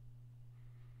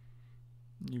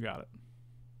 You got it.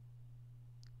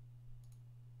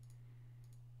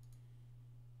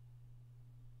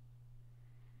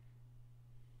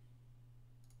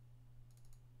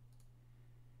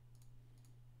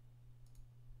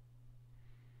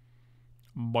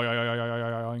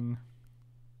 Boing.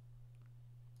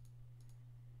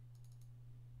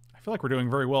 I feel like we're doing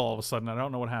very well all of a sudden. I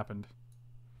don't know what happened.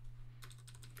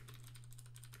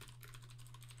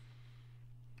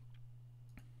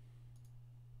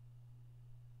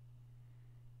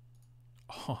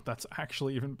 Oh, that's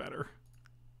actually even better.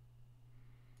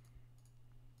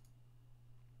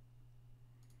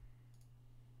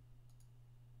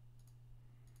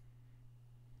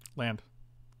 Land.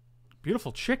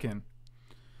 Beautiful chicken.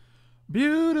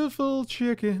 Beautiful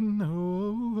chicken.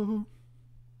 Oh.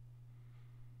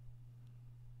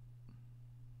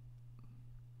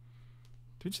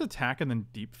 Do we just attack and then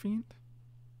Deep Fiend?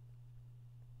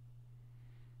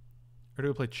 Or do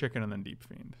we play chicken and then Deep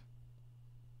Fiend?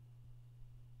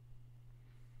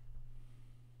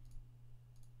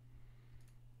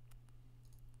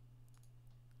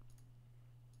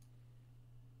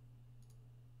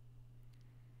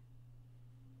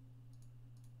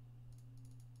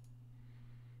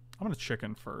 I'm going to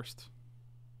chicken first.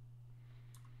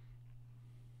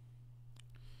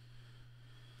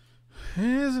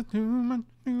 Is it too much?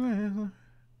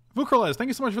 Vukrales, thank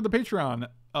you so much for the Patreon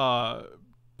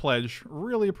pledge.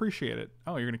 Really appreciate it.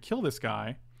 Oh, you're going to kill this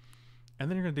guy. And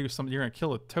then you're going to do something. You're going to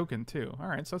kill a token too. All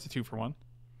right, so that's a 2-for-1.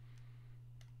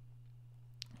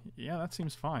 Yeah, that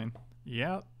seems fine.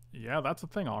 Yeah, that's a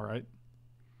thing, all right.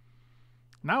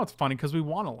 Now it's funny because we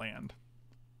want to land.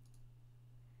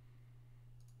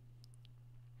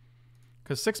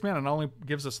 Because 6 mana not only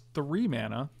gives us 3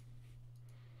 mana.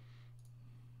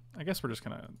 I guess we're just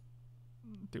going to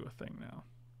do a thing now.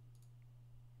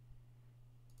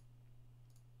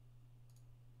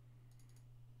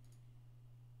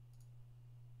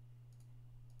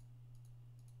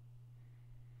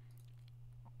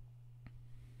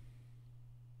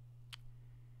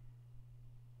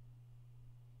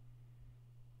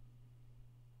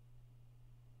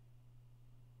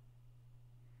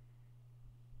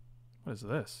 What is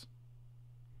this?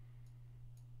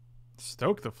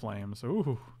 Stoke the flames.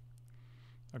 Ooh.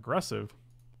 Aggressive.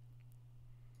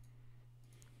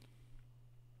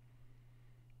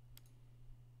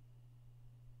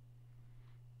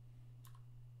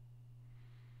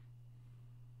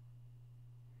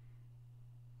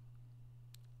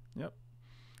 Yep.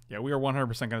 Yeah, we are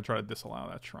 100% going to try to disallow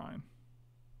that shrine.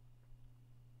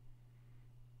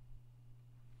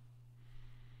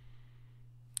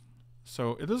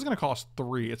 So this is going to cost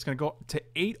 3. It's going to go to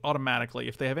 8 automatically.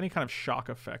 If they have any kind of shock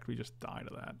effect, we just die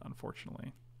to that,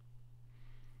 unfortunately.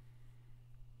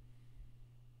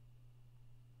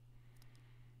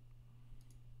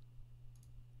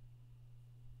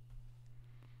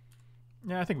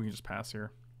 Yeah, I think we can just pass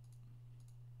here.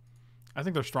 I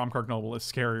think their Stromkirk Noble is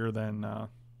scarier than...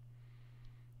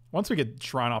 Once we get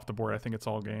Shrine off the board, I think it's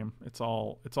all game. It's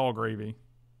all gravy.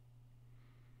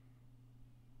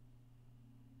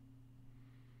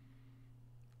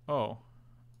 Oh.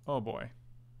 Oh boy.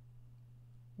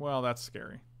 Well, that's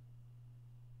scary.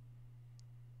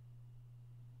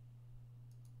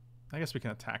 I guess we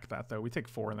can attack that, though. We take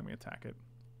 4 and then we attack it.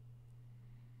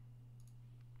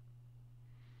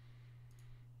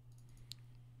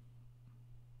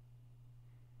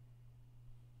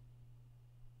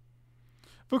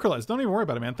 Vukrales, don't even worry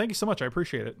about it, man. Thank you so much. I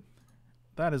appreciate it.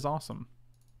 That is awesome.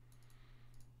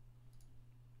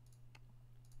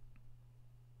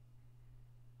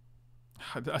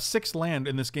 A 6 land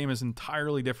in this game is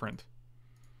entirely different.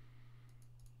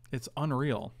 It's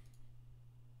unreal.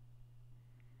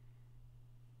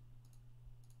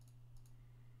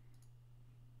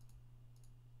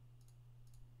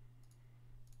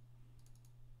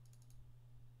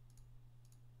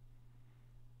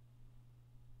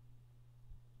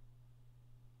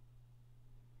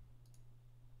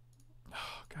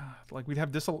 Oh god, like we'd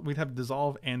have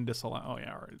dissolve and disallow. Oh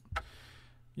yeah, all right.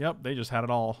 Yep, they just had it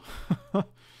all.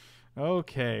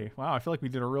 Okay. Wow, I feel like we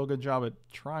did a real good job at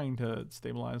trying to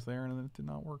stabilize there, and it did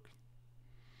not work.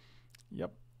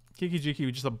 Yep. Kiki Jiki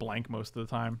was just a blank most of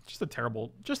the time. Just a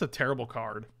terrible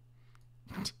card.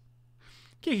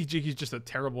 Kiki Jiki's just a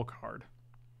terrible card.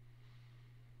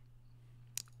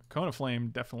 Cone of Flame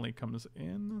definitely comes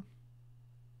in.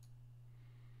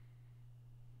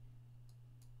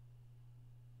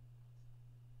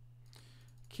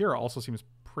 Kira also seems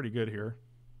pretty good here.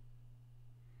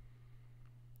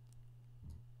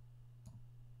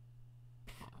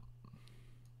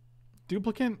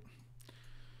 Duplicant?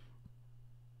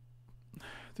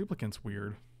 Duplicant's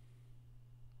weird.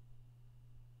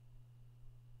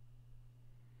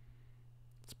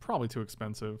 It's probably too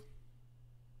expensive.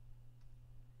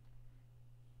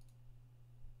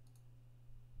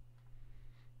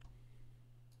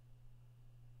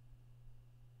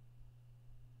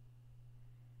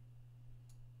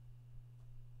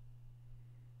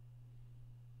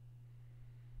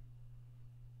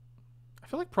 I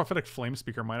feel like Prophetic Flame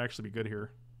Speaker might actually be good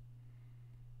here.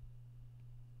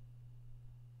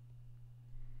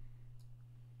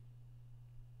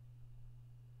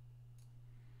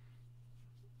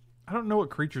 I don't know what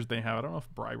creatures they have. I don't know if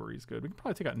Bribery is good. We can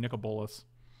probably take out Nicobolus.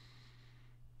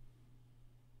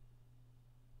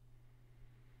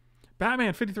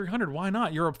 Batman 5300. Why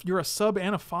not? You're a sub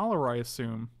and a follower, I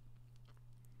assume.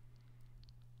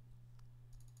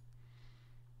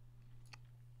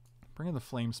 Bring in the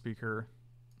Flame Speaker.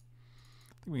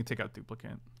 I think we can take out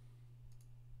Duplicant.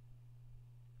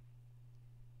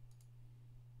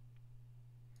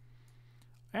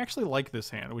 I actually like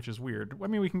this hand, which is weird. I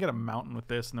mean, we can get a mountain with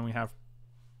this, and then we have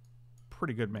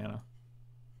pretty good mana.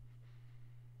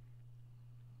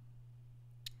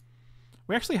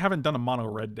 We actually haven't done a mono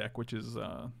red deck, which is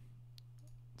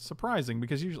surprising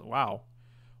because usually,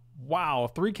 wow,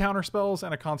 3 counter spells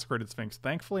and a Consecrated Sphinx.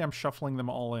 Thankfully, I'm shuffling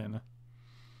them all in,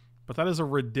 but that is a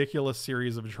ridiculous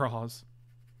series of draws.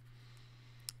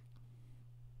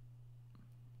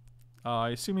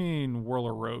 Assuming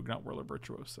Whirler Rogue, not Whirler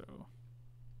Virtuoso.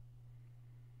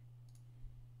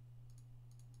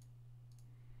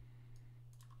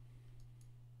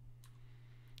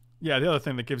 Yeah, the other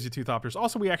thing that gives you 2 Thopters.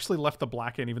 Also, we actually left the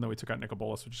black in even though we took out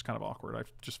Nicobolus, which is kind of awkward. I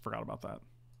just forgot about that.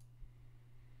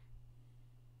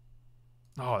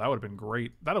 Oh, that would have been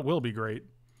great. That will be great.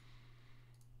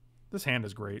 This hand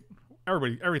is great.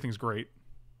 Everything's great.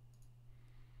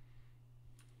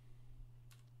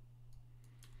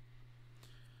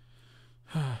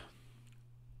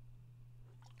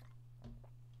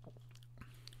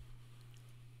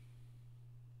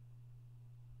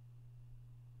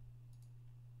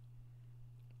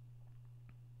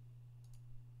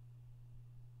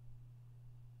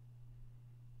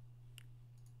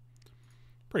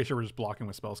 Pretty sure we're just blocking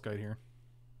with Spellskite here.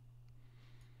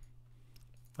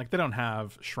 Like, they don't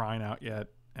have Shrine out yet,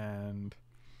 and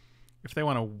if they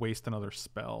want to waste another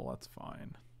spell, that's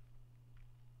fine.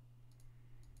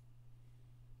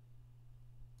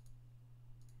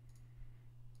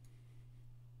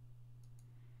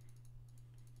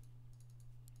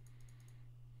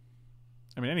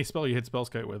 I mean, any spell you hit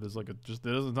Spellskite with is like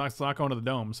it's not going to the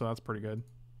dome, so that's pretty good.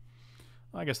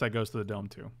 I guess that goes to the dome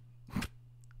too.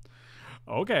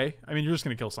 Okay. I mean, you're just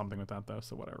going to kill something with that, though,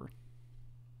 so whatever.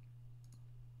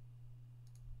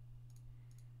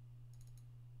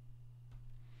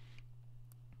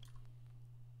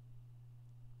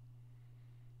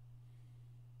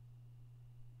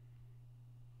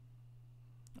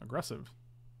 Aggressive.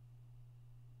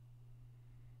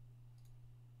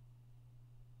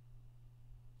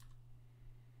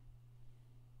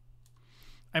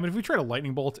 I mean, if we trade a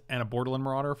Lightning Bolt and a Borderland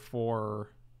Marauder for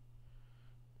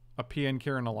a PN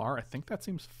Kieran Alar, I think that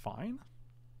seems fine.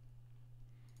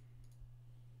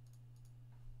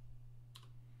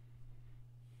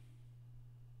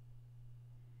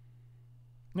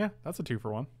 Yeah, that's a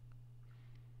 2-for-1.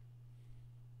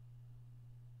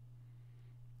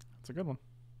 That's a good one.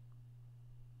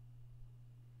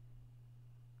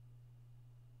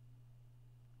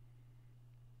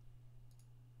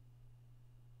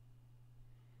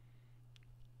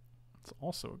 It's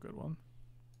also a good one.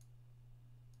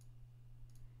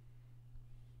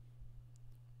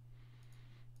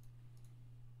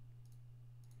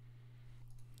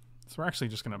 So we're actually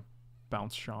just going to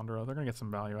bounce Chandra. They're going to get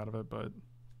some value out of it, but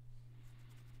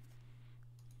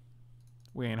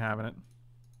we ain't having it.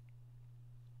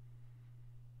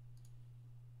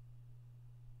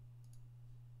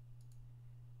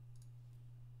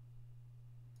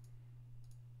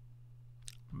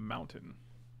 Mountain.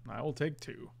 I will take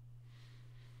 2.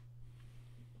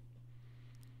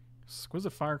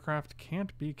 Exquisite Firecraft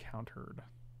can't be countered.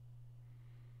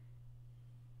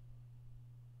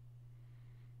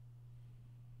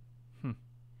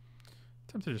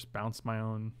 Attempt to just bounce my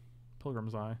own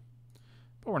Pilgrim's Eye.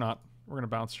 But we're not. We're going to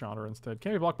bounce Chandra instead.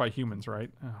 Can't be blocked by humans, right?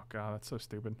 Oh, God, that's so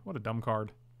stupid. What a dumb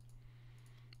card.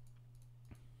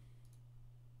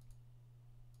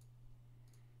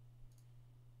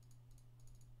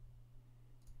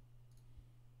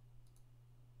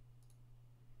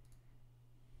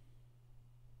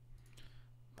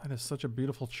 That is such a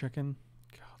beautiful chicken.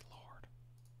 God, Lord.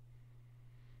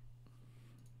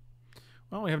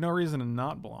 Well, we have no reason to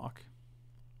not block.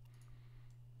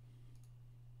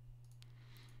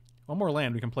 One more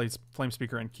land, we can play Flame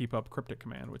Speaker and keep up Cryptic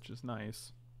Command, which is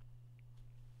nice.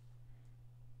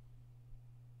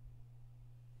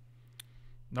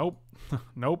 Nope.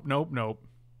 Nope, nope, nope.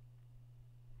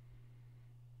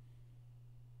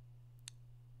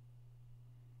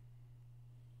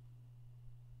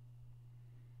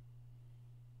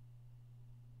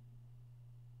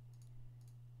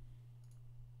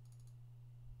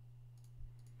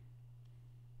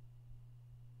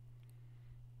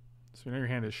 So now your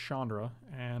hand is Chandra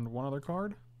and one other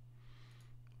card.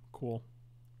 Cool.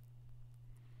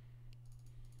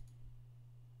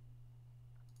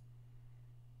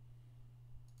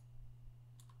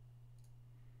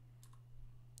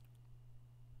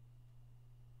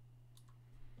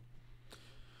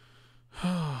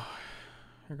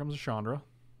 Here comes a Chandra.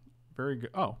 Very good.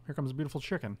 Oh, here comes a beautiful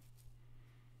chicken.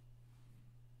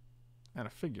 And a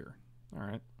figure. All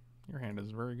right. Your hand is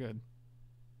very good.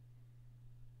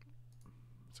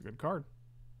 It's a good card.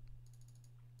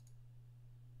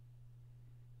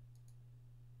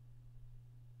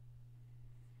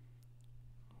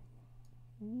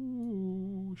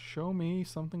 Ooh, show me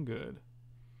something good.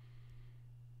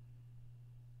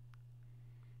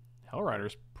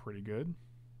 Hellrider's pretty good.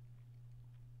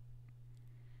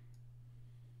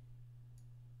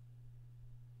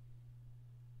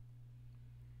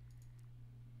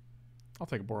 I'll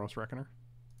take a Boros Reckoner.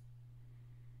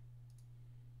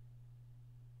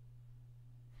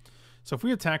 So if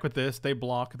we attack with this, they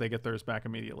block, they get theirs back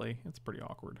immediately. It's pretty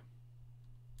awkward.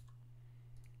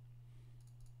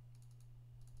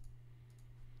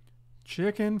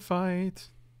 Chicken fight.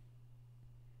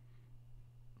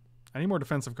 I need more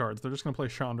defensive cards. They're just going to play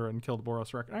Chandra and kill the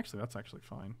Boros Reckoner. Actually, that's actually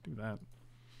fine. Do that.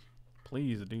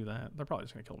 Please do that. They're probably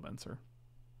just going to kill Venser.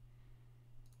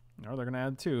 Or they're going to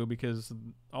add 2 because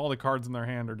all the cards in their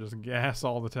hand are just gas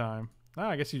all the time. Ah,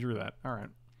 I guess you drew that. All right.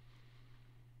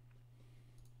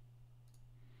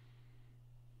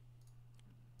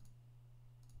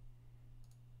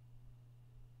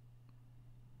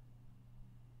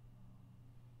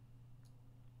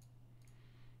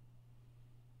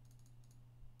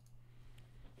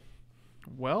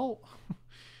 Well,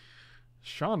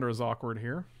 Chandra's awkward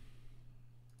here.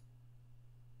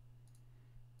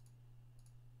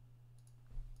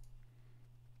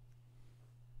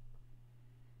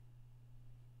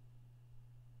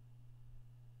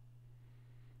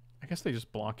 I guess they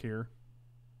just block here.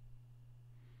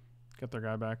 Get their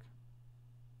guy back.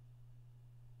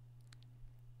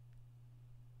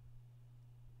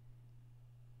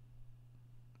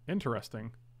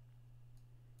 Interesting.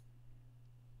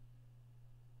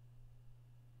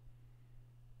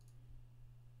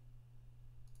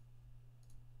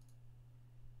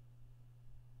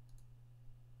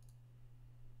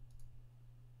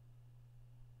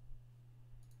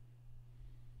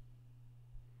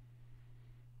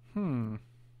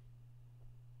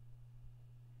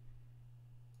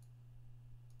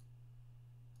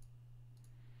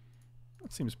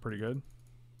 That seems pretty good.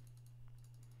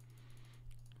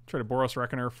 Trade a Boros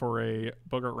Reckoner for a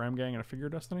Bogart Ram Gang and a Figure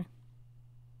Destiny.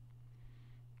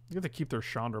 You have to keep their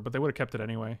Chandra, but they would have kept it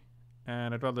anyway.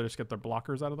 And I'd rather just get their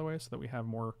blockers out of the way so that we have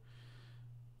more.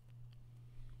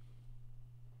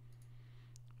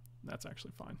 That's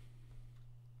actually fine.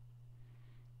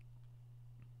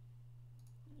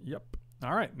 Yep.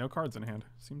 All right, no cards in hand.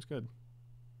 Seems good.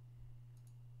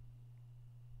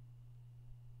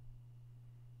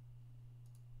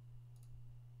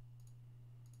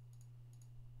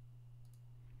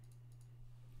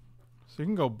 So you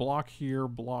can go block here,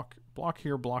 block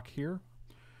here, block here.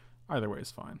 Either way is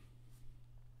fine.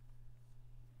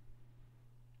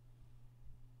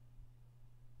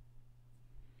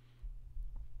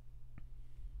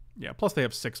 Yeah, plus they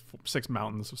have six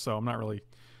mountains, so I'm not really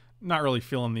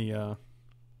feeling the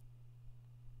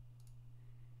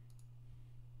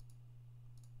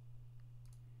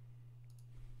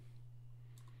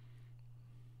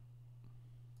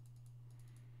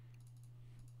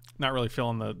not really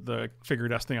feeling the figure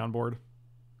destiny on board.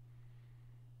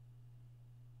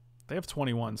 They have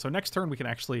 21, so next turn we can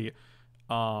actually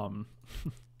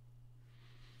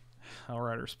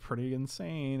Hellrider's pretty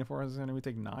insane. If we're going to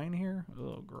take 9 here,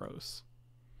 oh gross.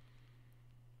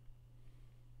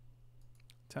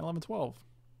 10, 11, 12.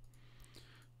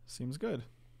 Seems good.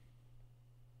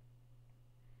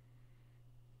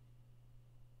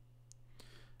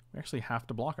 We actually have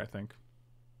to block, I think.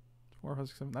 4, 5,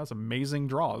 6, 7. That's amazing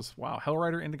draws. Wow,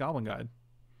 Hellrider into Goblin Guide.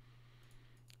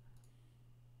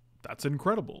 That's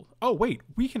incredible. Oh, wait.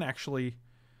 We can actually...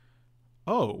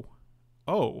 Oh.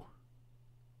 Oh.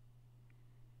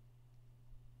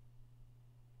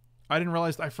 I didn't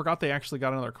realize... I forgot they actually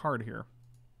got another card here.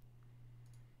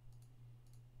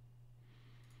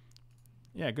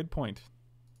 Yeah, good point.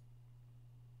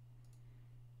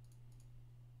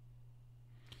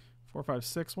 4, 5,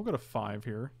 6. We'll go to 5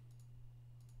 here.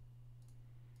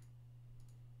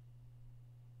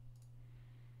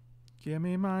 Give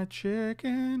me my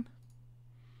chicken.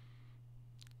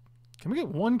 Can we get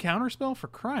 1 counterspell for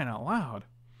crying out loud?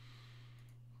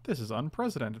 This is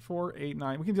unprecedented. 4, 8,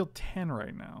 9. We can deal 10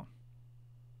 right now.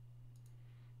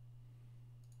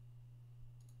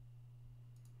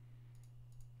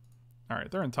 Alright,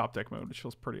 they're in top deck mode, which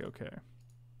feels pretty okay.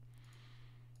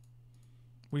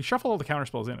 We shuffle all the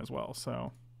counterspells in as well,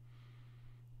 so...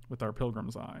 with our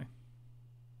Pilgrim's Eye.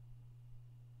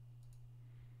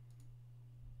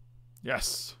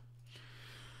 Yes.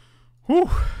 Whew.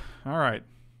 All right.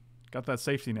 Got that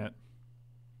safety net.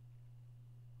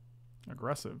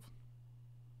 Aggressive.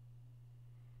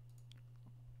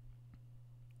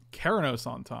 Keranos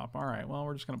on top. All right. Well,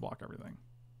 we're just going to block everything.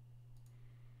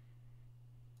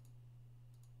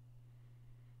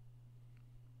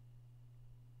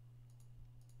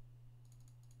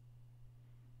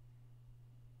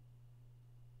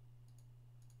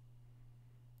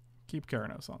 Keep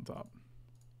Keranos on top.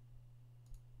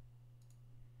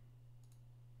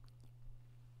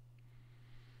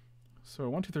 So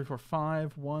 1, 2, 3, 4,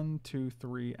 5. 1, 2,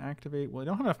 3. Activate. Well, I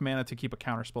don't have enough mana to keep a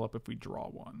counterspell up if we draw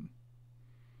one.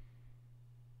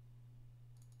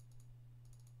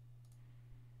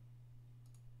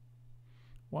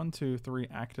 One, 2, 3.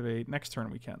 Activate. Next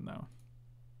turn we can though.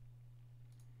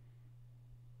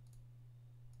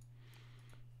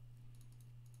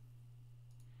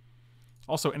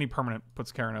 Also, any permanent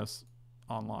puts Keranos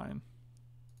online.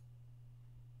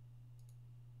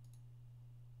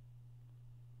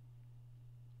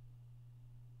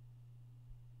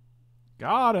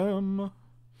 Got him.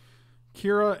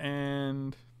 Kira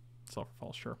and Sulfur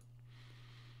Falls, sure.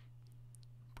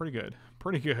 Pretty good.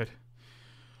 Pretty good.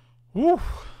 Woo!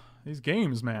 These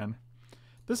games, man.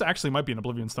 This actually might be an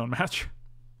Oblivion Stone match.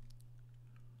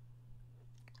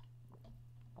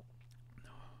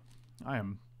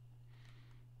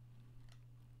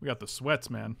 We got the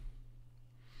sweats, man.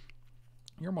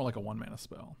 You're more like a 1 mana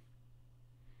spell.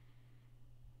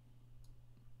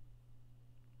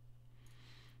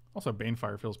 Also,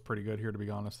 Banefire feels pretty good here, to be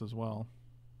honest, as well.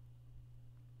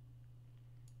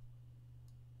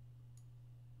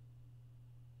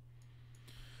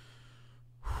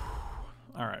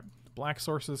 All right. Black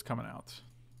sources coming out.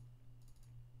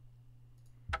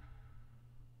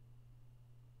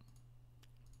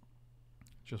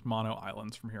 Just mono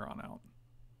islands from here on out.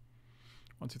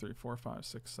 1, 2, 3, 4, 5,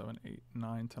 6, 7, 8,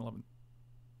 9, 10, 11.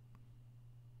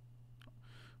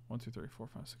 1, 2, 3, 4,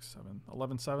 5, 6, 7.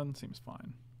 11, 7 seems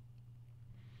fine.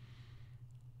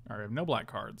 All right, I have no black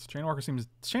cards.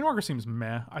 Chainwalker seems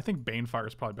meh. I think Banefire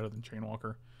is probably better than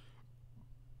Chainwalker.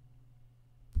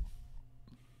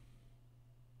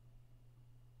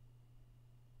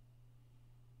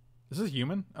 Is this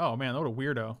human? Oh man, what a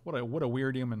weirdo. What a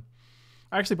weird human.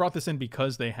 I actually brought this in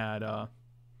because they had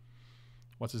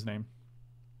what's his name?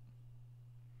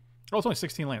 Oh, it's only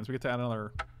 16 lands. We get to add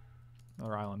another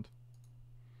island.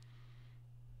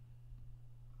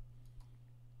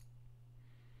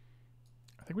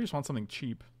 I think we just want something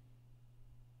cheap.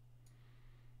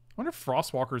 I wonder if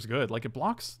Frostwalker's good. Like, it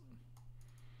blocks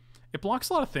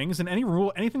a lot of things, and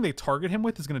anything they target him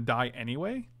with is going to die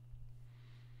anyway.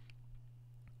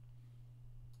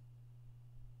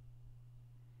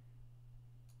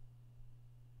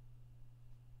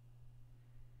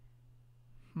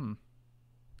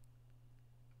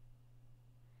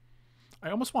 I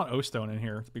almost want O-Stone in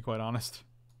here, to be quite honest.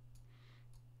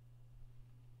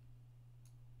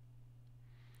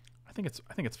 I think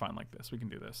it's fine like this. We can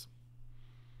do this.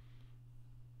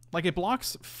 Like, it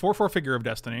blocks 4/4 Figure of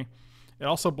Destiny. It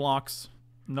also blocks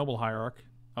Noble Hierarch.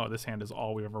 Oh, this hand is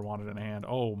all we ever wanted in a hand.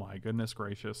 Oh my goodness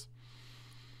gracious.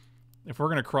 If we're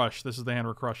gonna crush, this is the hand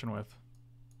we're crushing with.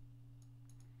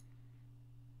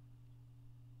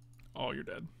 Oh, you're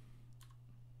dead.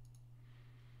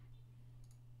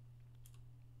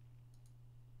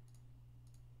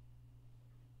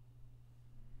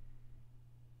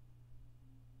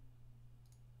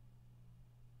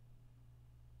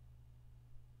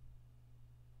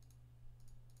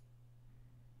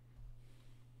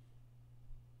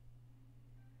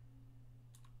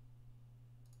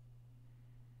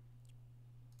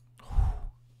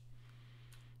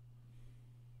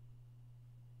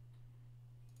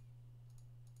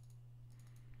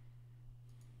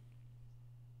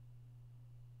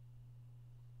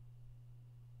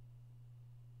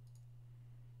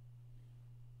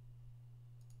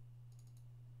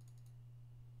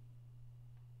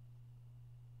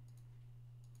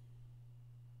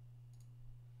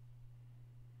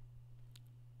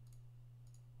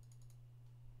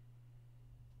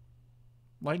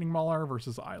 Lightning Mauler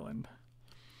versus Island.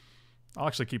 I'll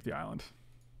actually keep the Island.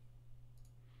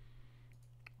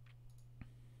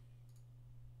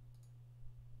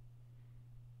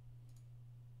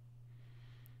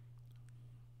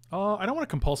 I don't want a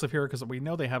compulsive here because we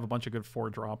know they have a bunch of good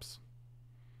 4-drops.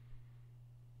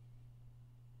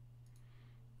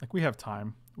 Like, we have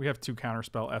time. We have 2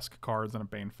 Counterspell-esque cards and a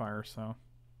Banefire, so...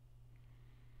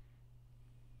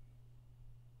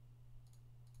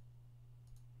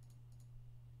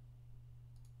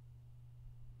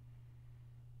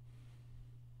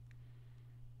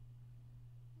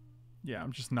 Yeah,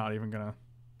 I'm just not even gonna...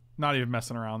 Not even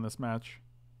messing around this match.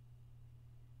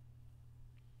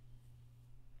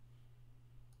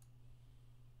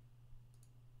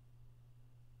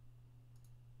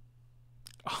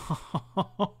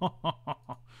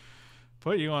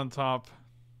 Put you on top.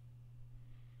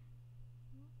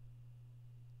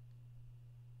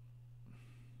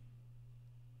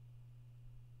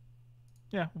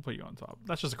 Yeah, we'll put you on top.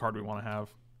 That's just a card we want to have.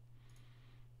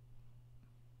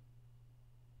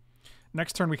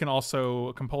 Next turn, we can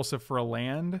also compulsive for a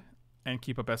land and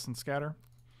keep up Essence Scatter,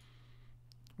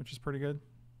 which is pretty good.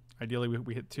 Ideally,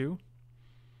 we hit 2.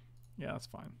 Yeah, that's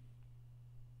fine.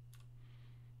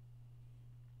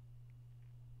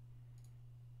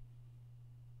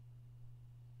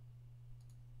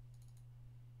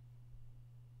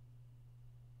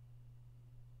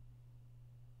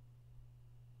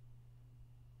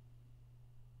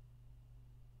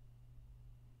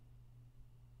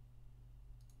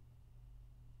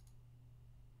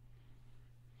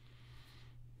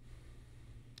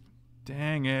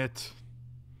 Dang it.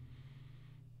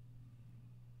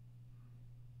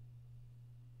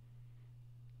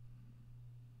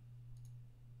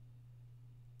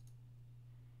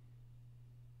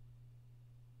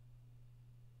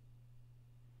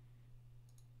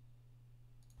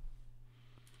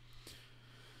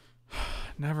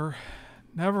 Never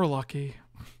lucky.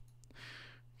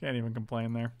 Can't even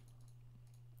complain there.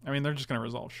 I mean, they're just going to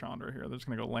resolve Chandra here. They're just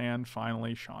going to go land,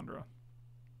 finally, Chandra.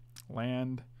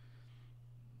 Land.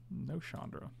 No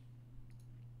Chandra.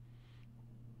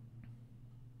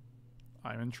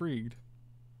 I'm intrigued.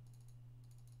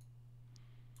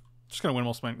 Just going to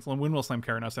Windmill Slam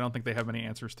Karanos. I don't think they have many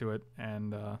answers to it,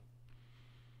 and I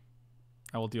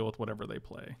will deal with whatever they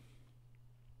play.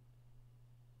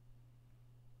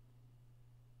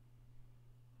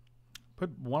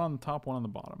 Put one on the top, one on the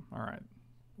bottom. All right.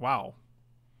 Wow.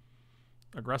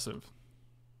 Aggressive.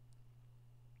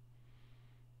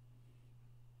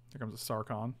 Here comes a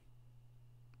Sarkhan.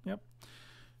 Yep.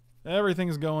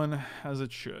 Everything's going as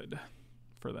it should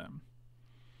for them.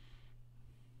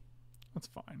 That's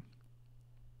fine.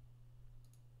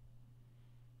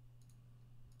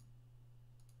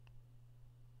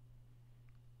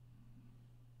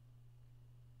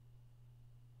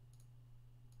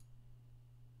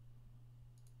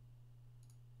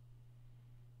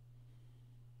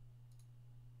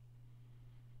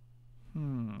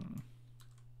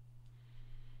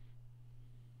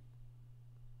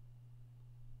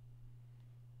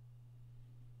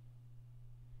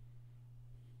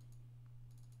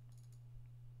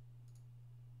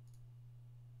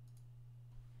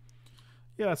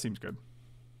 Yeah, that seems good.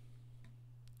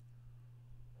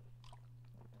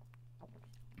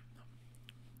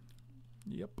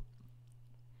 Yep.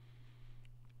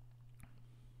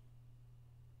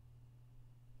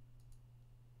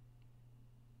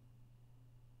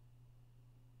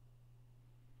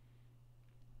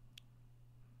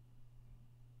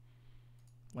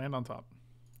 Land on top.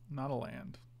 Not a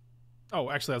land.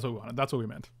 Oh, actually, that's what we wanted. That's what we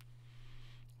meant.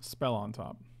 Spell on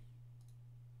top.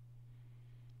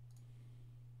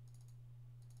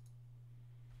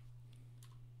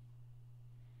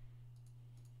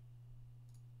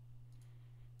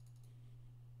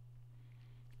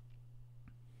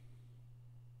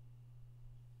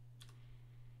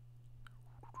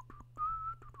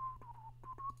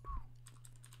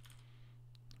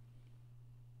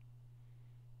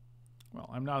 Well,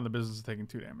 I'm not in the business of taking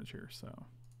 2 damage here, so.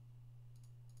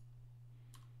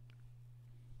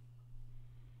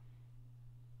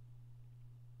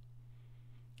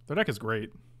 Their deck is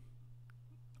great.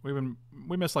 We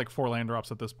missed like 4 land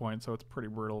drops at this point, so it's pretty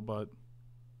brutal, but.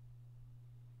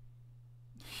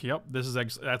 Yep,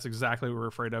 that's exactly what we're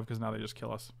afraid of, because now they just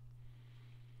kill us.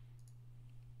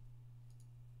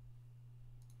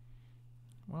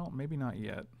 Well, maybe not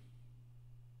yet.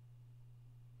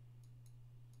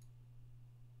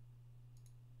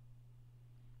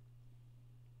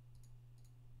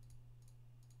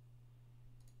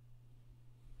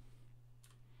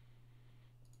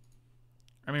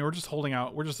 I mean, we're just holding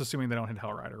out. We're just assuming they don't hit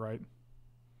Hellrider, right?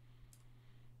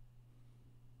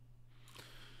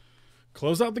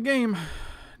 Close out the game.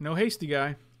 No hasty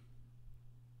guy.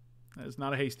 That is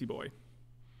not a hasty boy.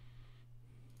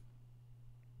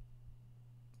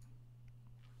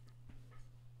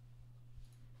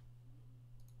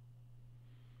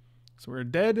 So we're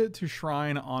dead to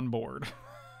Shrine on board.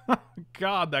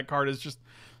 God, that card is just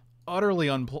utterly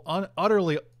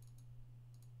utterly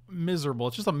miserable.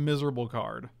 It's just a miserable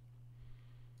card.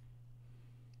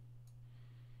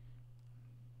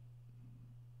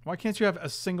 Why can't you have a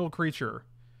single creature?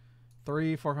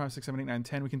 3, 4, 5, 6, 7, 8, 9,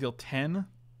 10. We can deal 10.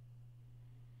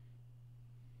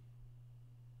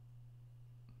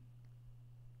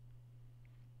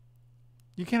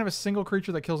 You can't have a single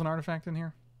creature that kills an artifact in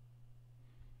here?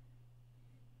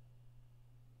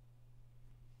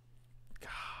 God.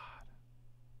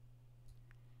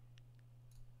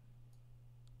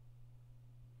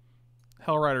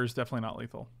 Hellrider is definitely not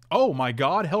lethal. Oh my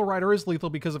god, Hellrider is lethal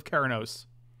because of Keranos.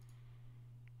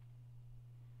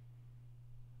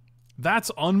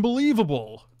 That's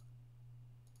unbelievable.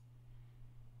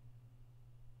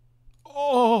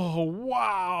 Oh,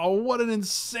 wow. What an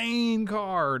insane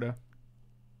card.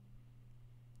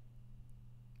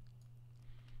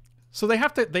 So they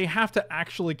have to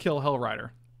actually kill Hellrider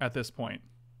at this point.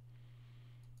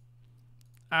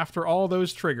 After all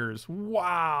those triggers.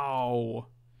 Wow.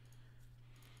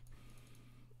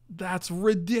 That's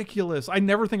ridiculous. I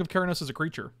never think of Keranos as a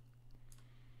creature.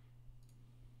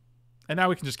 And now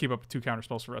we can just keep up 2 counter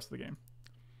spells for the rest of the game.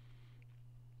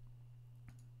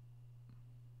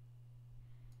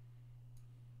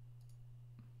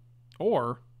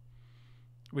 Or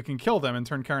we can kill them and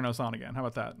turn Keranos on again. How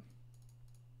about that?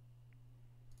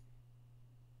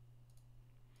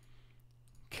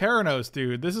 Keranos,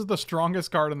 dude. This is the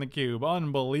strongest card in the cube.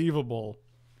 Unbelievable.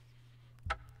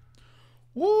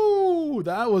 Woo!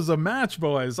 That was a match,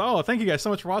 boys. Oh, thank you guys so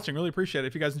much for watching. Really appreciate it.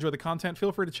 If you guys enjoyed the content,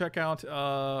 feel free to check out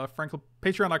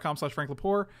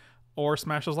patreon.com/FrankLepore or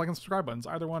smash those like and subscribe buttons.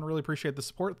 Either one, really appreciate the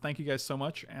support. Thank you guys so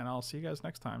much, and I'll see you guys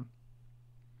next time.